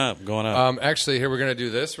amazing. Going up. Actually, here we're going to do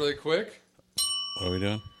this really quick. What are we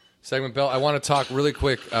doing? Segment bell. I want to talk really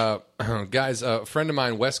quick, guys. A friend of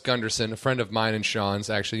mine, Wes Gunderson, a friend of mine and Sean's.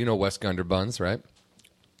 Actually, you know Wes Gunderbuns, right?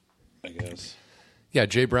 I guess. Yeah,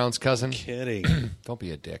 Jay Brown's cousin. Kidding. Don't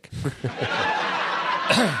be a dick.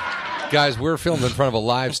 Guys, we're filmed in front of a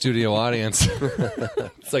live studio audience.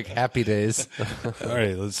 It's like Happy Days. All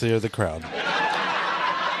right, let's hear the crowd.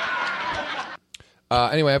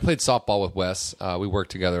 Anyway, I played softball with Wes. We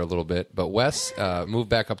worked together a little bit. But Wes moved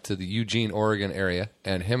back up to the Eugene, Oregon area,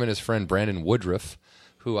 and him and his friend Brandon Woodruff,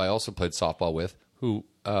 who I also played softball with, who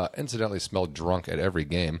incidentally smelled drunk at every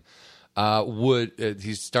game,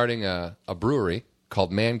 he's starting a brewery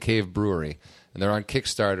called Man Cave Brewery. And they're on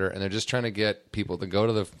Kickstarter, and they're just trying to get people to go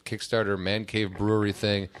to the Kickstarter Man Cave Brewery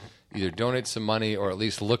thing, either donate some money or at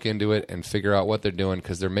least look into it and figure out what they're doing,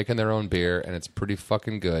 because they're making their own beer, and it's pretty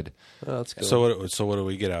fucking good. Oh, that's cool. So what do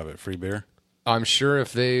we get out of it? Free beer? I'm sure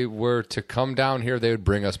if they were to come down here, they would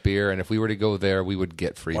bring us beer, and if we were to go there, we would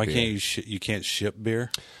get free beer. Why can't you can't ship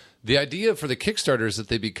beer? The idea for the Kickstarter is that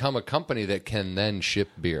they become a company that can then ship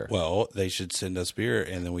beer. Well, they should send us beer,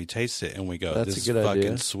 and then we taste it, and we go, That's this a is good fucking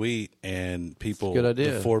idea. sweet, and people, good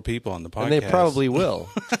idea. the 4 people on the podcast. And they probably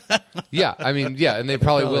will. Yeah, I mean, yeah, and they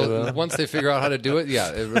probably will. Once they figure out how to do it,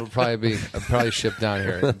 yeah, it'll probably ship down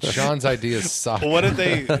here. Sean's ideas suck. What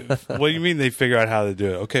do you mean they figure out how to do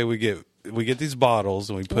it? Okay, we get these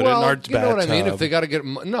bottles and we put it in our bathtub. You know what I mean? If they got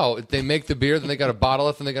to if they make the beer, then they got to bottle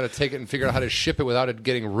it, then they got to take it and figure out how to ship it without it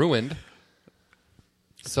getting ruined.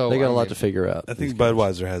 So They got a lot to figure out. I think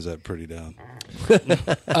Budweiser has that pretty down.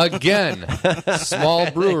 Again,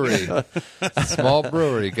 small brewery,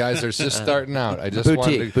 guys. They're just starting out. I just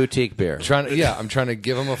boutique beer. I'm trying to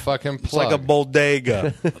give them a fucking plug. It's like a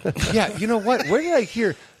bodega. Yeah, you know what? Where did I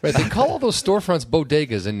hear? Right, they call all those storefronts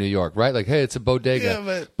bodegas in New York, right? Like, hey, it's a bodega.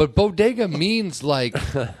 Yeah, but bodega means like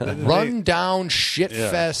run down shit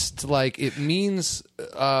fest. Like it means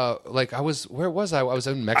like where was I? I was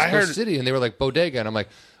in Mexico City, and they were like bodega, and I'm like,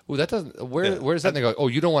 ooh, that doesn't. Where's that? And they go, oh,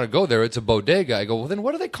 you don't want to go there. It's a bodega. I go, well, then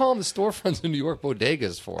what do they call the storefronts in New York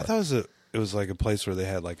bodegas for? I thought it was like a place where they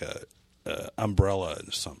had like a umbrella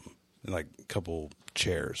or something, and like a couple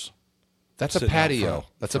chairs. That's a patio.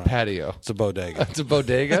 That's a patio. It's a bodega. It's a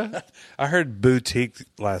bodega? I heard boutique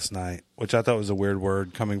last night, which I thought was a weird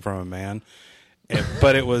word coming from a man.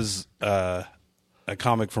 But it was a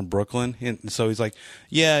comic from Brooklyn. And so he's like,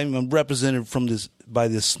 yeah, I'm represented by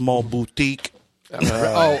this small boutique. A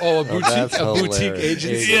boutique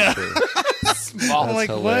agency. Yeah. I'm like,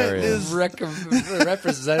 hilarious. What is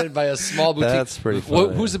represented by a small boutique? That's pretty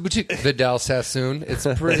funny. Who's the boutique? Vidal Sassoon. It's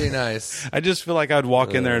pretty nice. I just feel like I'd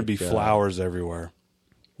walk in there and be flowers everywhere.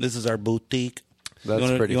 This is our boutique.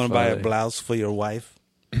 That's pretty You want to funny. buy a blouse for your wife?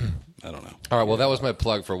 I don't know. All right, well, that was my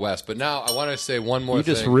plug for Wes. But now I want to say one more thing.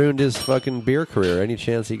 You just ruined his fucking beer career. Any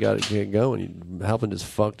chance he got to get going, you helping just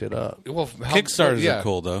fucked it up. Well, Kickstarters are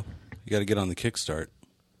cool, though. You got to get on the Kickstart.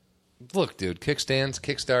 Look, dude, kickstands,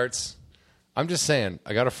 kickstarts. I'm just saying,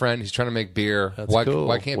 I got a friend. He's trying to make beer. That's why, cool.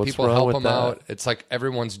 Why can't What's people wrong help with him that? out? It's like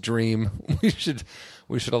everyone's dream. We should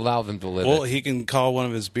allow them to live Well, it. he can call one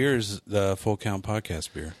of his beers the Full Count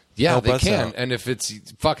Podcast beer. Yeah, Help they us can. out. And if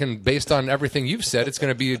it's fucking based on everything you've said, it's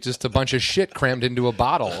going to be just a bunch of shit crammed into a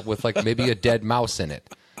bottle with like maybe a dead mouse in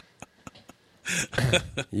it.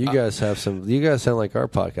 You guys sound like our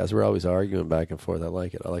podcast. We're always arguing back and forth. I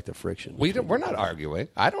like it. I like the friction. We're not arguing.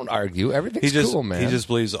 I don't argue. Everything's He just cool, man. he just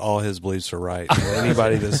believes all his beliefs are right. And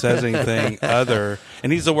anybody that says anything other,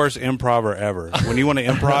 and he's the worst improver ever. When you want to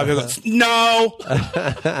improv, he goes, "No."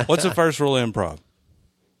 What's the first rule of improv?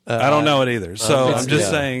 I don't know it either. So I'm just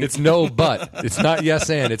saying. It's no but. It's not yes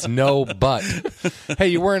and. It's no but. Hey,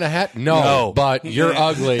 you wearing a hat? No, but you're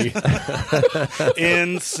ugly.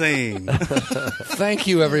 Insane. Thank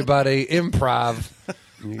you, everybody. Improv.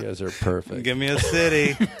 You guys are perfect. Give me a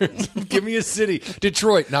city. Give me a city.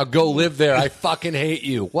 Detroit. Now go live there. I fucking hate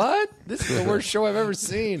you. What? This is the worst show I've ever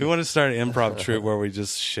seen. We want to start an improv troupe where we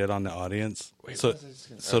just shit on the audience. So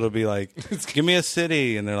it'll be like, give me a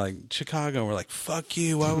city. And they're like, Chicago. And we're like, fuck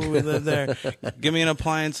you. Why would we live there? Give me an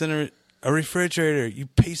appliance and a refrigerator. You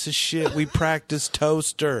piece of shit. We practice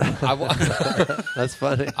toaster. That's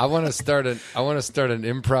funny. I want to start an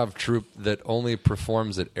improv troupe that only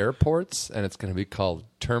performs at airports, and it's going to be called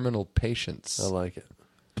Terminal Patience. I like it.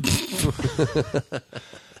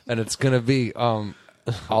 And it's going to be all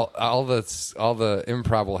the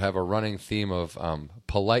improv will have a running theme of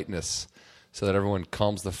politeness, so that everyone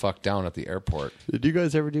calms the fuck down at the airport. Did you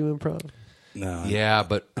guys ever do improv? No. Yeah,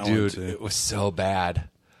 but I dude, want to. it was so bad.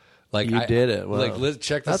 Like You did it. Wow. Like,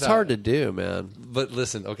 check this out. That's hard to do, man. But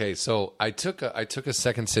listen, okay, so I took a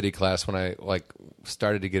Second City class when I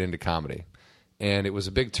started to get into comedy, and it was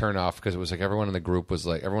a big turnoff because it was like everyone in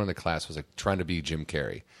the class was like trying to be Jim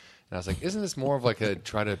Carrey, And I was like, isn't this more of like a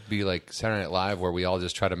try to be like Saturday Night Live where we all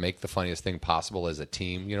just try to make the funniest thing possible as a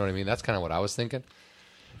team? You know what I mean? That's kind of what I was thinking.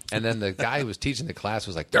 And then the guy who was teaching the class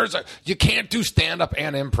was like, you can't do stand-up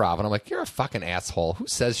and improv. And I'm like, you're a fucking asshole. Who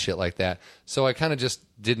says shit like that? So I kind of just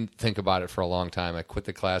didn't think about it for a long time. I quit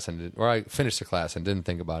the class or I finished the class and didn't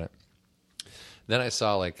think about it. Then I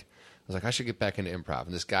saw I was like, I should get back into improv.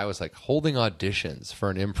 And this guy was like holding auditions for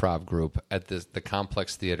an improv group at the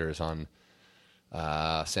Complex Theaters on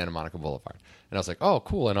Santa Monica Boulevard. And I was like, oh,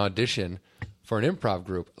 cool, an audition for an improv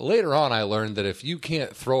group. Later on, I learned that if you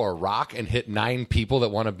can't throw a rock and hit 9 people that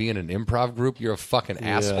want to be in an improv group, you're a fucking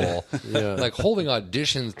asshole. Yeah. Like holding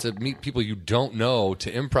auditions to meet people you don't know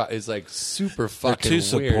to improv is like super fucking They're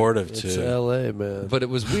too weird. supportive It's too. L.A., man. But it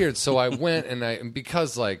was weird. So I went and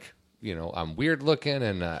because like, I'm weird looking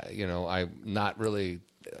and, I'm not really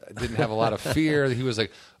didn't have a lot of fear. He was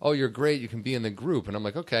like, oh, you're great. You can be in the group. And I'm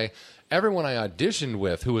like, okay. Everyone I auditioned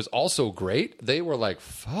with who was also great, they were like,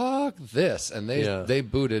 fuck this. And they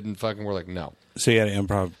booted and fucking were like, no. So you had an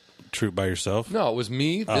improv troupe by yourself? No, it was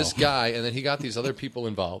me, this guy, and then he got these other people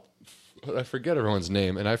involved. I forget everyone's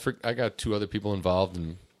name. And I got 2 other people involved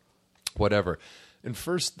and whatever. And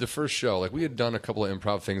the first show, like we had done a couple of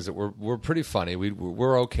improv things that were pretty funny.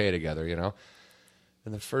 We're okay together,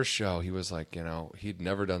 And the first show, he was like, he'd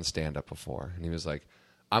never done stand-up before. And he was like,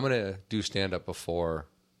 I'm going to do stand-up before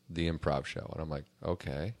the improv show. And I'm like,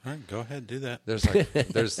 okay. All right, go ahead, do that. There's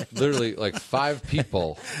literally like 5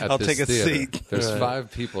 people at I'll this take a theater. seat. There's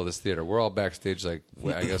 5 people at this theater. We're all backstage, like,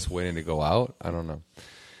 I guess waiting to go out. I don't know.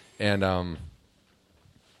 And,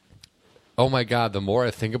 oh my God, the more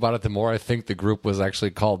I think about it, the more I think the group was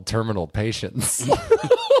actually called Terminal Patients.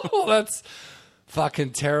 That's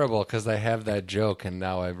fucking terrible because I have that joke and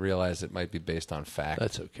now I realize it might be based on fact.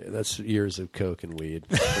 That's okay. That's years of coke and weed.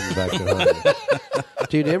 Back to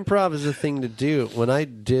dude, improv is a thing to do. When I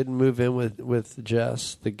did move in with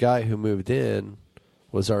Jess, the guy who moved in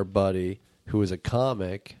was our buddy who was a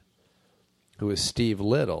comic who was Steve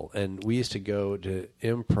Little. And we used to go to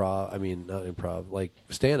like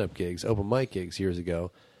stand-up gigs, open mic gigs years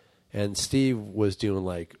ago. And Steve was doing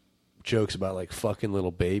like jokes about like fucking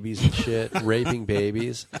little babies and shit, raping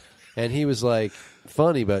babies. And he was like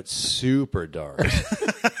funny but super dark.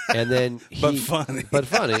 And then But funny.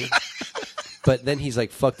 But then he's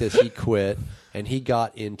like, fuck this, he quit and he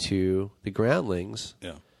got into the Groundlings.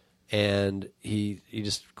 Yeah. And he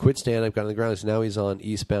just quit stand-up, got on the Groundlings. Now he's on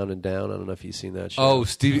Eastbound and Down. I don't know if you've seen that show. Oh,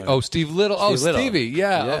 Steve Little. Steve Little. Stevie.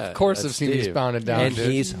 Yeah, of course I've seen Steve. Eastbound and Down. And dude.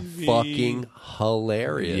 he's fucking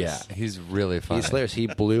hilarious. Yeah, he's really funny. He's hilarious. He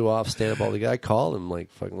blew off stand-up all the guy. I called him like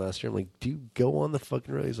fucking last year. I'm like, do you go on the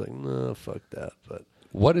fucking road? He's like, no, fuck that. But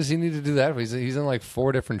what does he need to do that for? He's in like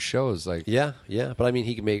 4 different shows. Like yeah. But I mean,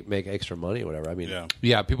 he can make extra money or whatever. I mean,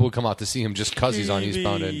 yeah, people would come out to see him just because he's on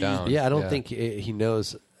Eastbound and Down. Yeah, I don't think he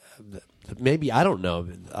knows. Maybe, I don't know.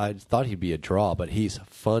 I thought he'd be a draw, but he's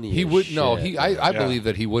funny. He as would shit. no. I believe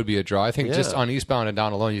that he would be a draw. I think just Yeah. on Eastbound and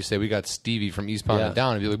Down alone, you say we got Stevie from Eastbound and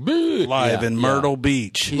Down, and be like, "Boo!" Live in Myrtle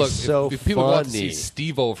Beach. He's Look, so if people go out to funny. see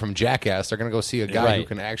Steve-O from Jackass, they're going to go see a guy who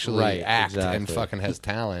can actually act and fucking has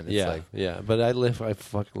talent. It's But I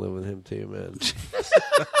fucking live with him too, man.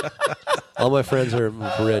 All my friends are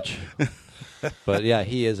rich. But yeah,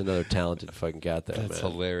 he is another talented fucking guy out there. That's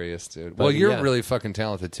hilarious, dude. But Well, you're really fucking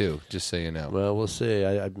talented too, just so you know. Well, we'll see.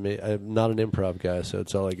 I'm not an improv guy, so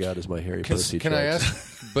it's all I got is my hairy pussy. Can I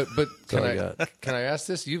ask? But can I ask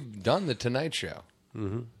this? You've done the Tonight Show,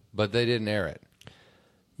 but they didn't air it.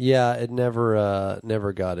 Yeah, it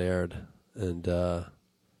never got aired, and but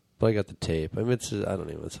I got the tape. I mean, it's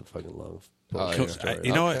a fucking long. Story.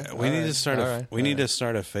 You know what? We need to start need to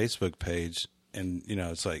start a Facebook page. And,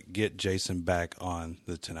 it's like, get Jason back on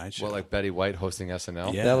the Tonight Show. Well, like Betty White hosting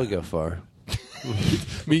SNL? Yeah. That would go far.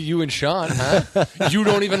 Me, you, and Sean, huh? You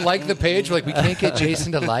don't even like the page? We're like, we can't get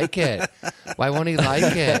Jason to like it. Why won't he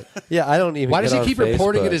like it? Yeah, I don't even. Why does he on keep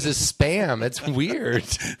reporting it Facebook. as a spam? It's weird.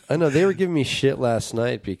 I know they were giving me shit last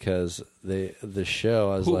night because the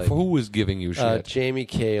show. I was like, who was giving you shit? Jamie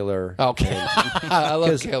Kaler. Okay, I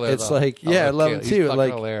love Kaler. It's though. like, I love him Kaler. too. He's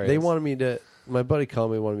Like hilarious. they wanted me to. My buddy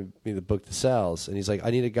called me, wanted me to book the Sal's, and he's like,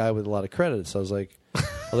 I need a guy with a lot of credits. So I was like,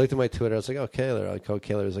 I looked at my Twitter. I was like, oh, Kaler. I called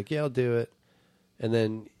Kaler. He was like, yeah, I'll do it. And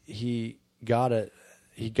then he got it.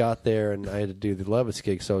 He got there, and I had to do the Lovitz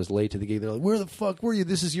gig, so I was late to the gig. They're like, where the fuck were you?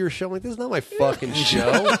 This is your show. I'm like, this is not my fucking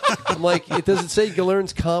show. I'm like, does it say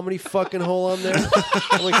Gillearn's Comedy fucking hole on there?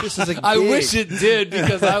 I'm like, this is a gig. I wish it did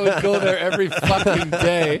because I would go there every fucking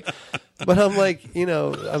day. But I'm like,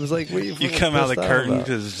 I was like, what are you You come out of the curtain about?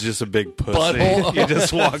 because it's just a big pussy. Butthole. You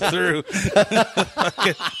just walk through.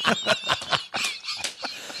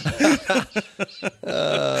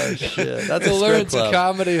 Oh shit! That's a strip Gillearn's a club.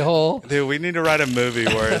 comedy hole. Dude, we need to write a movie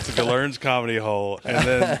where it's Gillearn's comedy hole, and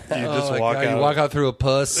then you just walk out. You walk out through a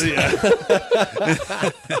puss. Hey,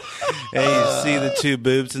 you see the two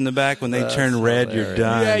boobs in the back? When they turn red, you're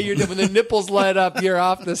done. Yeah, you're when the nipples light up, you're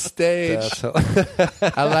off the stage.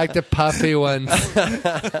 I like the puffy ones.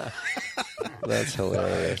 That's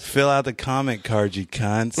hilarious. Fill out the comment card, you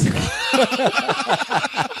cunts.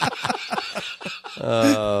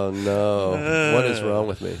 Oh no! What is wrong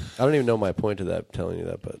with me? I don't even know my point to that. Telling you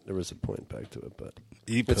that, but there was a point back to it. But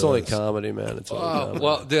it's only comedy, man. It's only comedy.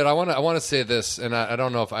 Well, dude, I want to say this, and I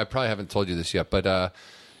don't know if I probably haven't told you this yet, but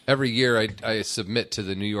every year I submit to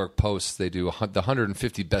the New York Post. They do the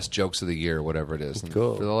 150 best jokes of the year, or whatever it is. And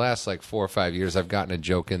cool. For the last 4 or 5 years, I've gotten a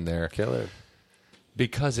joke in there. Killer.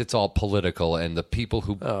 Because it's all political, and the people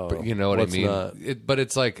who, you know what I mean? But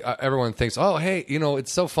it's like everyone thinks, oh, hey,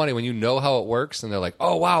 it's so funny when you know how it works, and they're like,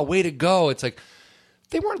 oh, wow, way to go. It's like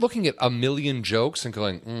they weren't looking at a million jokes and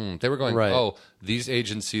going, they were going, oh, these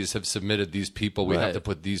agencies have submitted these people. We have to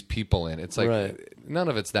put these people in. It's like none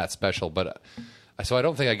of it's that special, but... So I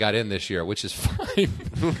don't think I got in this year, which is fine.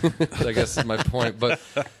 I guess is my point. But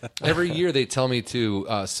every year they tell me to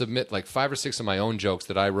submit 5 or 6 of my own jokes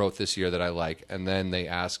that I wrote this year that I like, and then they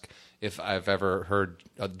ask if I've ever heard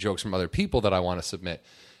jokes from other people that I want to submit.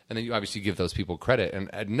 And then you obviously give those people credit.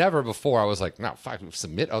 And never before I was like, no, fuck,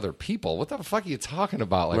 submit other people. What the fuck are you talking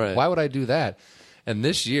about? Why would I do that? And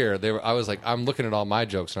this year I was like, I'm looking at all my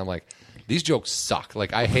jokes, and I'm like, these jokes suck.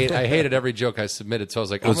 I hated every joke I submitted. So I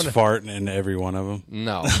was like, was farting in every one of them?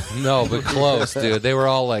 No, but close, dude. They were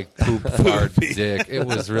all like poop, fart, dick. It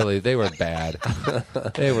was really, they were bad.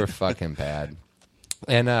 They were fucking bad.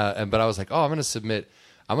 But I was like, oh, I'm going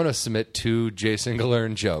to submit 2 Jason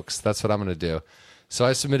Gillearn jokes. That's what I'm going to do. So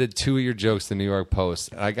I submitted 2 of your jokes to the New York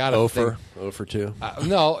Post. And I got to think... 0 for 2?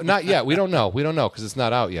 No, not yet. We don't know because it's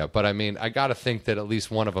not out yet. But I mean, I got to think that at least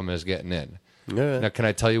one of them is getting in. Yeah. Now, can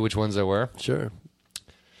I tell you which ones they were? Sure.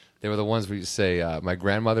 They were the ones where you say, my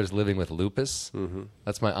grandmother's living with lupus. Mm-hmm.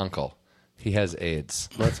 That's my uncle. He has AIDS.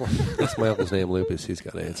 That's my uncle's name, Lupus. He's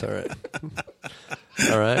got AIDS. All right.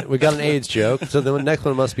 All right. We got an AIDS joke. So the next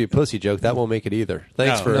one must be a pussy joke. That won't make it either.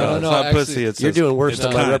 Thanks for... No, it's not actually, pussy. You're doing worse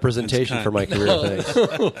than my representation for my career.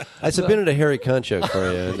 Thanks. I submitted a hairy cunt joke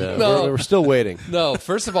for you, and we're still waiting. No,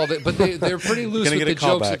 first of all, they're pretty loose with the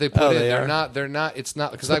jokes that they put in. They're not. It's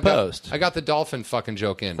not because I got the dolphin fucking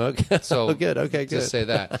joke in. Okay. So good. Okay, good. Just say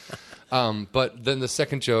that. But then the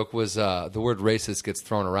second joke was the word racist gets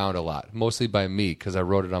thrown around a lot, mostly by me because I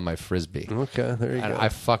wrote it on my Frisbee. Okay, there you go. I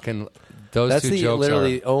fucking those That's two jokes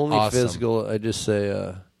literally are only awesome. physical. I just say,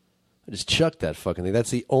 I just chuck that fucking thing. That's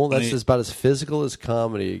the only. That's about as physical as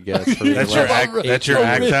comedy gets. For me. That's your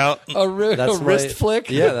act out. A wrist flick.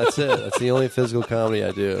 Yeah, that's it. That's the only physical comedy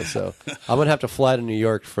I do. So I'm gonna have to fly to New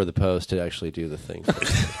York for the Post to actually do the thing.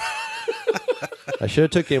 I should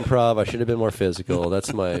have took improv. I should have been more physical.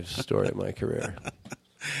 That's my story of my career.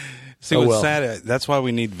 See, what's sad? That's why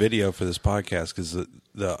we need video for this podcast because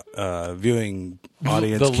the viewing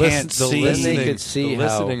audience can't see. They could see the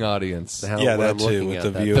listening audience. Yeah, that too. With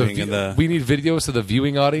the viewing and the we need video so the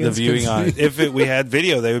viewing audience. The viewing audience. If we had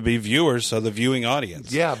video, they would be viewers. So the viewing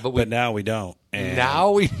audience. Yeah, but now we don't. And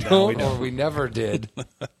now we don't. Or we never did.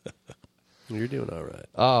 You're doing all right.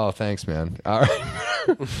 Oh, thanks, man. All right.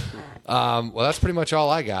 Well, that's pretty much all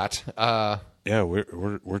I got. Yeah,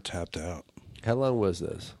 we're tapped out. How long was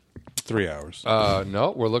this? 3 hours.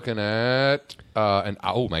 No, we're looking at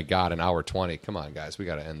oh my god, an hour 20. Come on, guys, we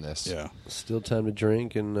got to end this. Yeah, still time to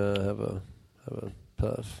drink and have a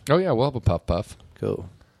puff. Oh yeah, we'll have a puff. Cool.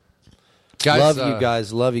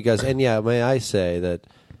 Guys, love you guys, and yeah, may I say that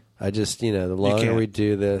I just the longer we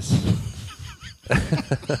do this,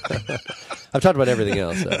 I've talked about everything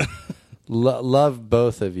else. So. Love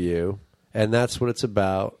both of you, and that's what it's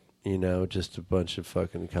about. Just a bunch of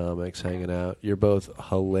fucking comics hanging out. You're both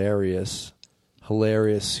hilarious,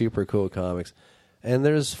 super cool comics. And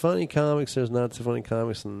there's funny comics, there's not so funny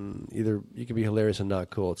comics, and either you can be hilarious and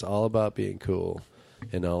not cool. It's all about being cool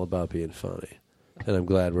and all about being funny. And I'm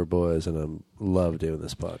glad we're boys, and I love doing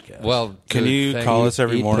this podcast. Well, can you call us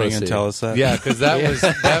every morning and tell us that? Yeah, because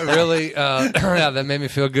that really that made me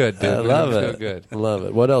feel good, dude. I love it. Feel good. I love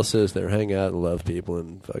it. What else is there? Hang out and love people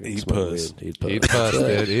and fucking eat smoke puss. weed. Eat puss,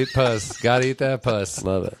 dude. Eat puss. Gotta eat that puss.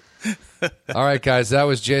 Love it. All right, guys. That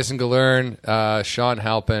was Jason Gillearn, Sean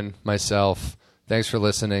Halpin, myself. Thanks for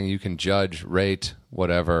listening. You can judge, rate,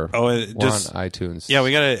 whatever. Oh, we're on iTunes. Yeah,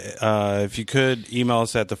 we got to, if you could, email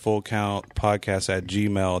us at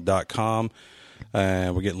thefullcountpodcast@gmail.com.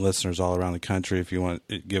 We're getting listeners all around the country. If you want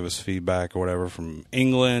to give us feedback or whatever, from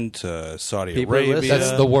England to Saudi People Arabia. listen.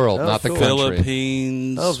 That's the world, Oh, not the cool. country.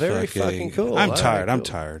 Philippines. Oh, very fucking cool. I'm All tired. right, I'm cool.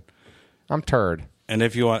 tired. I'm turd. And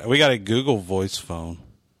if you want, we got a Google Voice phone.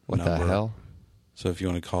 What number. the hell? So if you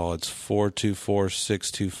want to call, it's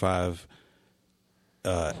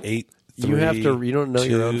 424-625-8327. You don't know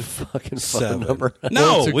your own fucking phone number.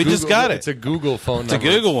 No, It's a we just Google- got it. It's a Google phone It's a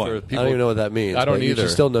number. Google one. for I people- don't even know what that means. I don't but You either.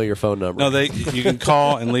 should still know your phone number. No, you can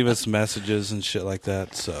call and leave us messages and shit like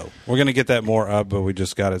that. So we're gonna get that more up, but we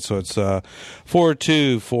just got it. So it's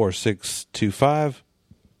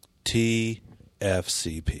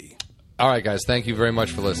 424-625-TFCP. All right, guys. Thank you very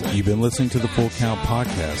much for listening. You've been listening to the Full Count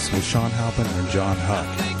Podcast with Sean Halpin and John Huck.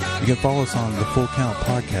 You can follow us on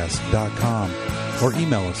thefullcountpodcast.com or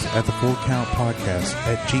email us at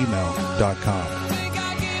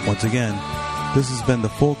thefullcountpodcast@gmail.com. Once again, this has been the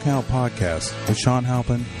Full Count Podcast with Sean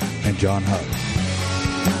Halpin and John Huck.